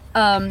 Yeah.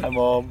 Hi,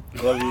 Mom.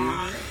 Love you.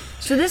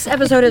 So this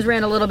episode has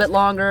ran a little bit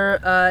longer,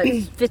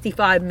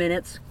 55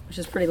 minutes, which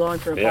is pretty long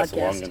for a Yeah, it's a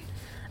long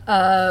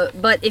podcast.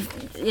 one. But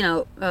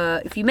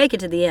if you make it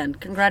to the end,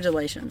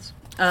 congratulations.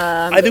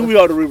 I think we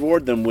ought to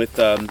reward them with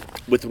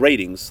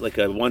ratings, like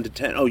a 1 to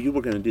 10. Oh, you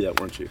were going to do that,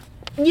 weren't you?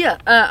 Yeah,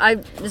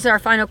 this is our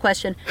final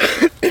question.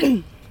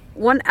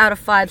 1 out of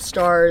 5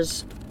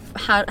 stars.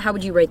 How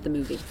would you rate the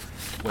movie?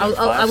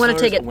 I want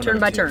to take it turn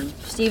by turn.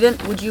 Steven,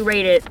 would you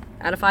rate it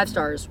out of 5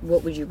 stars?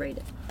 What would you rate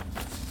it?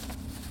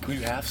 Can we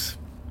do halves?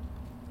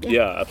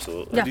 Yeah,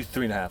 absolutely. Yeah. I'll do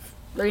 3.5.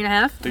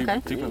 3.5. Three-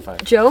 Okay.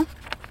 3.5. Joe,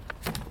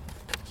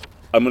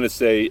 I'm going to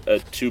say a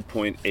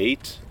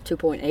 2.8,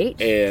 2.8.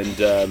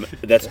 and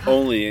that's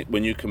only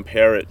when you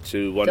compare it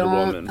to Wonder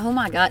Woman. Oh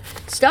my God!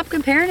 Stop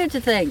comparing it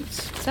to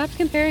things. Stop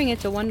comparing it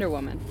to Wonder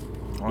Woman.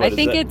 What I is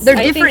think that? it's They're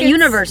I think different it's-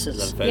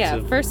 universes. Yeah,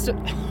 Offensive?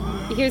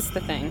 first, here's the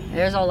thing.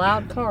 There's a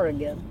loud car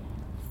again.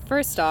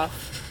 First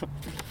off,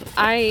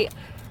 I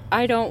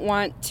don't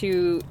want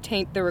to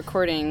taint the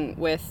recording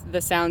with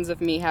the sounds of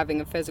me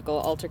having a physical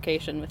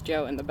altercation with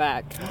Joe in the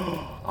back.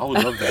 I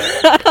would love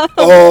that.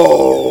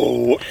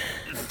 Oh,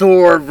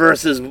 Thor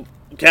versus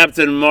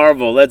Captain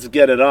Marvel. Let's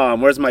get it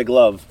on. Where's my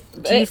glove?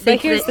 Do you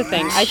think but here's that, the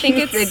thing. I think do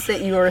you it's think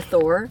that you are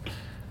Thor?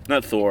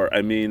 Not Thor.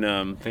 I mean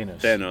Thanos.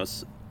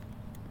 Thanos.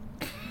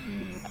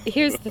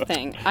 Here's the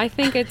thing. I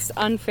think it's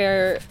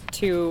unfair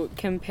to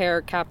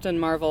compare Captain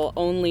Marvel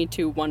only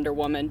to Wonder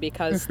Woman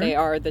because they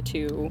are the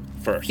two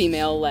First.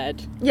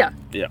 female-led Yeah.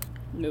 Yeah.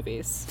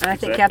 movies. And I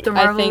think Exactly. Captain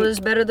I Marvel think- is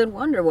better than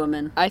Wonder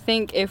Woman. I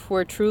think to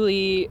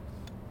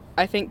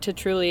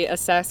truly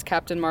assess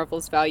Captain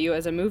Marvel's value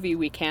as a movie,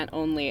 we can't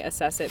only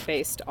assess it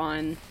based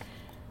on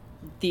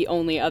the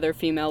only other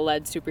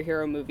female-led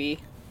superhero movie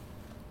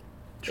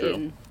True.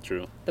 in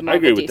True. the I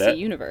Marvel agree with DC that.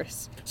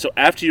 universe. So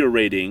after your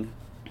rating,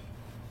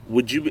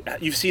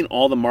 you've seen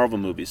all the Marvel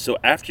movies. So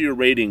after your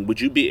rating,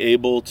 would you be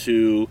able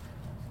to,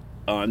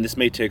 and this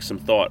may take some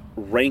thought,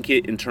 rank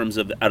it in terms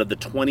of out of the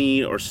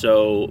 20 or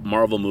so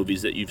Marvel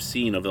movies that you've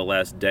seen over the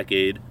last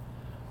decade,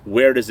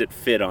 where does it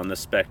fit on the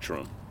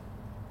spectrum?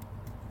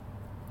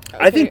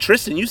 I think Okay.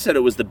 Tristan, you said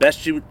it was the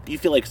best. You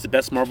feel like it's the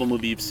best Marvel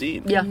movie you've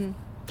seen. Yeah.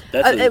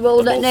 That's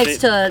Well, the whole next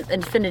thing. to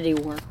Infinity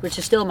War, which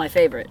is still my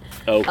favorite.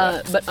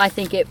 Okay. But I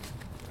think it,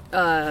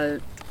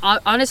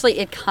 honestly,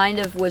 it kind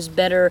of was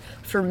better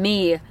for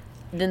me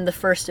than the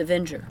first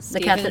Avenger,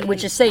 Steven-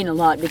 which is saying a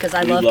lot because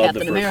I You love love Captain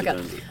the first America.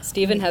 Avenger.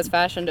 Steven has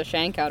fashioned a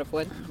shank out of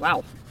wood.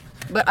 Wow.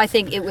 But I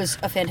think it was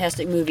a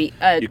fantastic movie.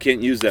 You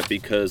can't use that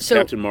because So-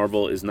 Captain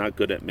Marvel is not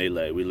good at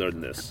melee. We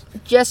learned this.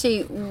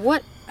 Jesse,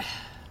 what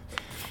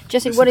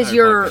is entire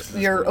your podcast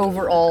is your going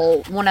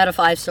overall 1 out of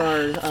 5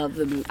 stars of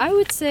the movie? I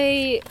would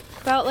say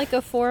about like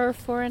a 4 or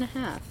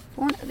 4.5.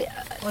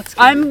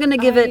 I'm gonna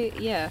give it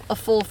Yeah. a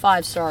full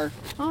 5 star.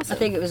 Awesome. I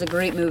think it was a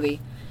great movie.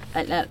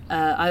 And,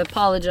 I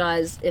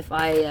apologize if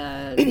I,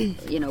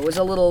 was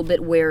a little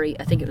bit wary.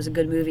 I think it was a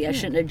good movie. I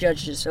shouldn't have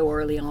judged it so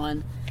early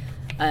on.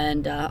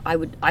 And I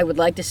would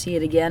like to see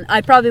it again. I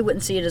probably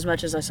wouldn't see it as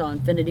much as I saw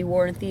Infinity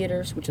War in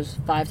theaters, which was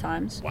 5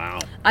 times. Wow.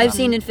 I've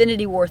seen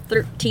Infinity War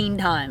 13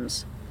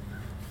 times.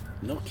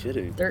 No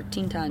kidding.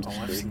 13 times. Oh,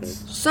 I've seen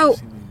So,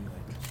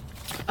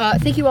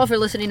 Thank you all for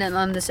listening in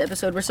on this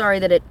episode. We're sorry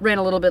that it ran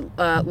a little bit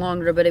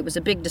longer, but it was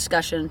a big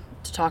discussion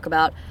to talk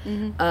about.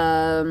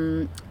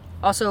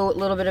 Also, a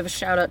little bit of a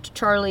shout out to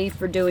Charlie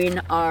for doing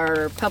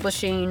our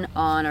publishing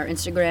on our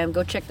Instagram.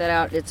 Go check that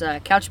out. It's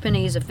Couch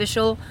Pennies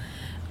Official.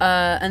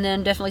 And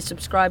then definitely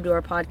subscribe to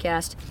our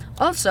podcast.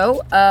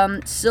 Also,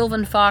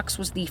 Sylvan Fox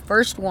was the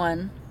first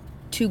one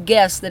to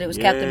guess that it was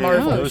Captain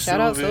Marvel. Oh,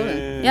 shout out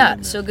Sylvan. Yeah,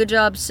 so good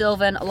job,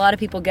 Sylvan. A lot of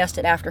people guessed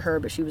it after her,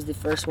 but she was the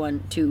first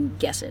one to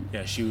guess it.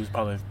 Yeah, she was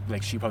probably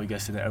she probably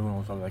guessed it, and everyone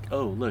was probably like,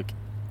 "Oh, look,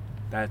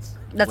 that's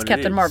what Captain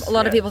it is." Marvel. A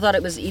lot of Yeah. people thought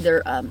it was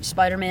either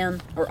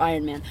Spider-Man or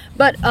Iron Man.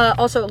 But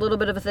also a little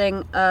bit of a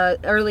thing.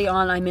 Early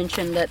on, I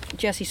mentioned that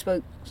Jesse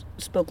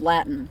spoke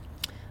Latin.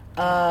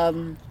 How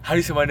do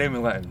you say my name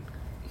in Latin?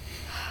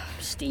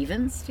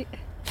 Steven? Is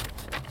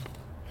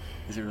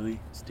it really?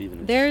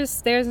 Steven.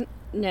 There's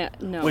no.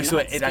 Wait, so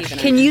not it actually- Steven.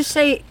 Can you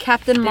say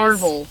Captain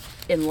Marvel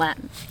in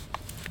Latin?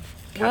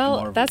 Well,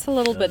 Marvel. that's a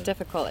little bit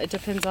difficult. It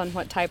depends on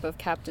what type of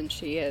captain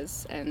she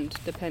is, and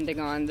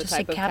depending on the Just say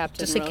type of captain.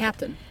 Just say role.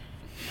 Captain.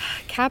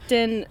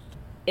 Captain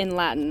in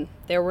Latin,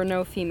 there were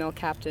no female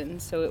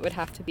captains, so it would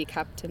have to be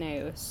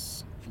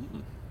captaneus,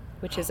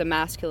 which is a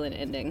masculine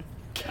ending.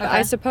 But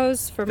I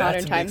suppose for modern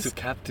That's a times, mix of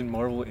Captain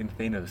Marvel and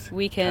Thanos.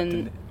 we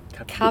can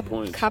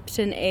point.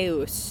 Captain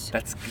Eus.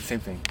 That's the same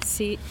thing.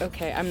 See,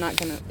 okay, I'm not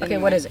gonna. Okay,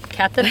 what is it?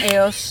 Captain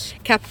Eos.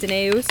 Captain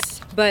Eus,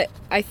 but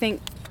I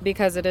think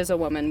because it is a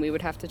woman, we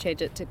would have to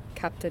change it to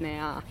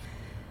Captanea.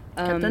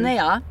 Captain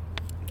Ea.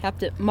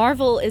 Captain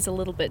Marvel is a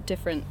little bit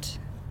different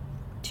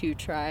to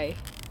try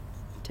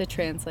to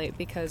translate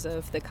because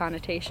of the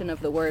connotation of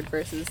the word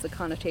versus the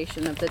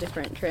connotation of the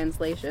different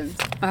translations.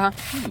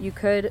 You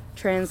could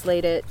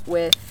translate it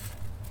with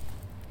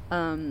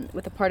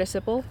a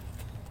participle,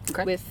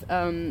 Okay. with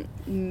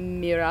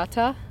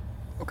mirata,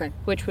 Okay.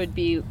 which would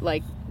be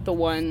like the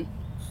one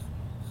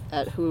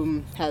at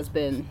whom has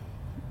been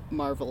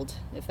marveled,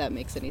 if that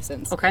makes any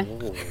sense. Okay.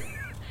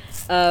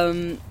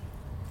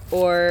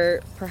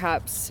 Or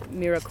perhaps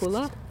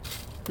miracula.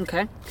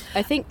 Okay.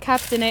 I think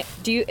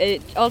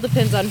it all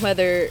depends on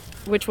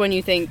which one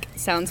you think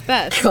sounds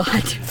best. God.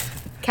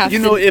 Captain, You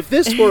know, if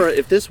this were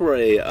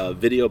a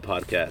video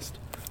podcast,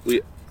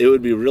 it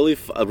would be a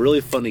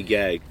really funny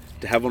gag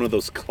to have one of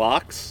those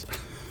clocks.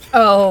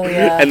 Oh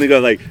yeah. And they go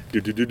like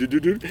do do do do do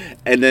do,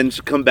 and then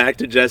come back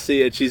to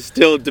Jessie, and she's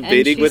still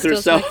debating with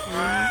herself.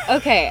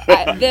 Okay,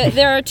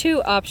 there are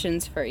two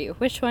options for you.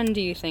 Which one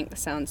do you think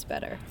sounds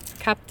better?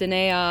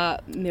 Captanea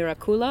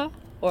miracula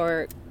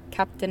or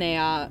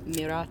Captanea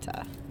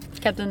mirata?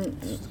 Captain,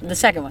 the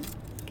second one.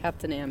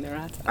 Captanea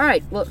mirata. All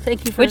right. Well,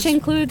 thank you for Which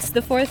includes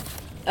the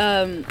fourth.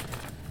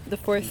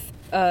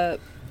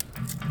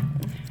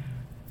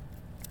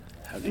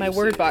 My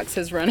word box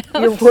has run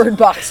out. your word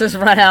box has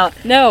run out.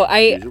 No,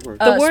 Use your word.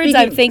 the words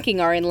I'm speaking-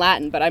 thinking are in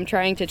Latin, but I'm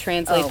trying to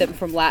translate Oh. them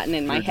from Latin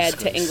in my head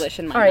to English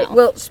in my All right. mouth.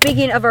 Well,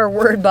 speaking of our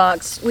word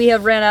box, we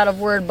have ran out of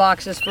word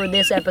boxes for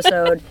this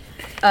episode.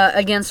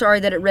 Again, sorry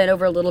that it ran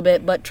over a little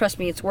bit, but trust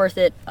me, it's worth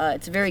it.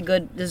 It's a very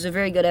good. This is a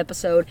very good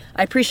episode.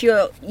 I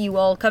appreciate you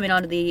all coming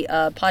onto the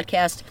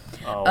podcast.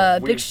 We're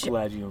big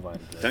glad you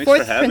invited us. Thanks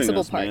Fourth for having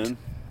principal us, part. man.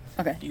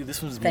 Okay. Ew,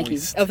 this one's Thank you.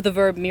 moist. Of the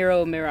verb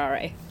miro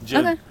mirare. Joe,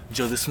 Okay.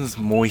 Joe, this one's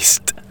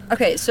moist.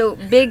 Okay. So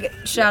big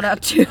shout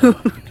out to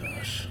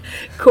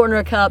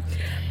Corner Cup,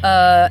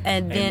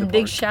 and then the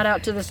big park. shout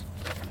out to this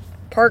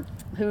park.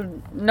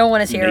 Who no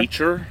one is here.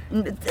 Nature.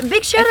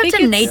 Big shout out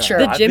to nature.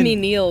 The I've Jimmy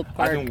been- Neal I've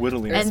part. been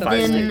whittling And for 5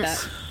 then-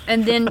 minutes.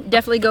 And then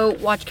definitely go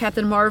watch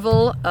Captain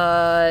Marvel.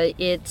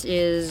 It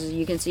is,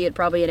 you can see it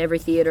probably in every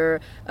theater.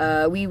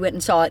 We went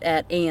and saw it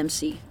at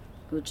AMC,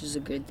 which is a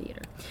good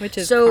theater. Which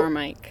is So-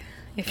 Carmike,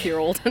 if you're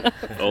old enough.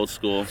 Old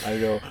school. I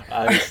know.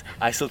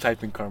 I still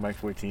type in Carmike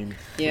 14.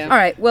 Yeah. All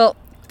right, well,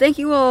 thank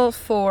you all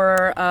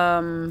for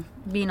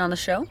being on the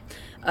show.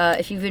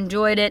 If you've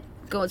enjoyed it,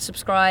 go and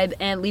subscribe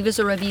and leave us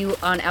a review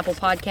on Apple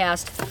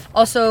Podcast.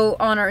 Also,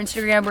 on our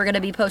Instagram, we're going to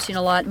be posting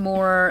a lot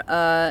more,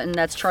 and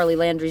that's Charlie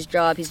Landry's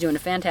job. He's doing a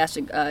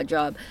fantastic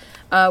job.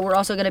 We're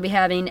also going to be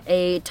having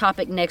a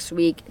topic next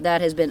week that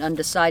has been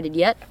undecided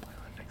yet.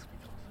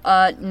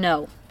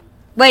 No.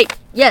 Wait,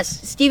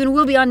 yes, Stephen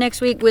will be on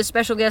next week with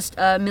special guest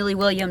Millie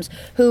Williams,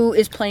 who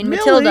is playing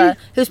Matilda.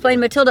 Who's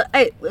playing Matilda?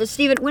 Hey,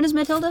 Stephen, when is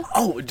Matilda?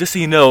 Oh, just so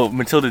you know,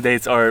 Matilda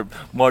dates are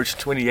March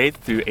 28th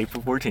through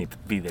April 14th.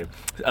 Be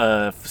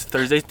there.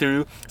 Thursday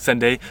through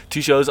Sunday.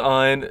 2 shows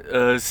on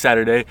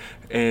Saturday,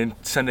 and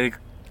Sunday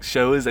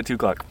show is at 2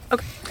 o'clock.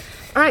 Okay.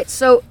 All right,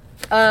 so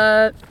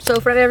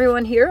for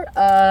everyone here,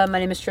 my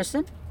name is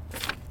Tristan.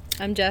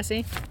 I'm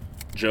Jesse.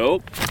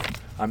 Joe.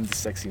 I'm the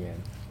sexy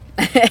man.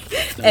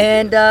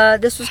 And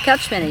this was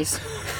Couch Pennies.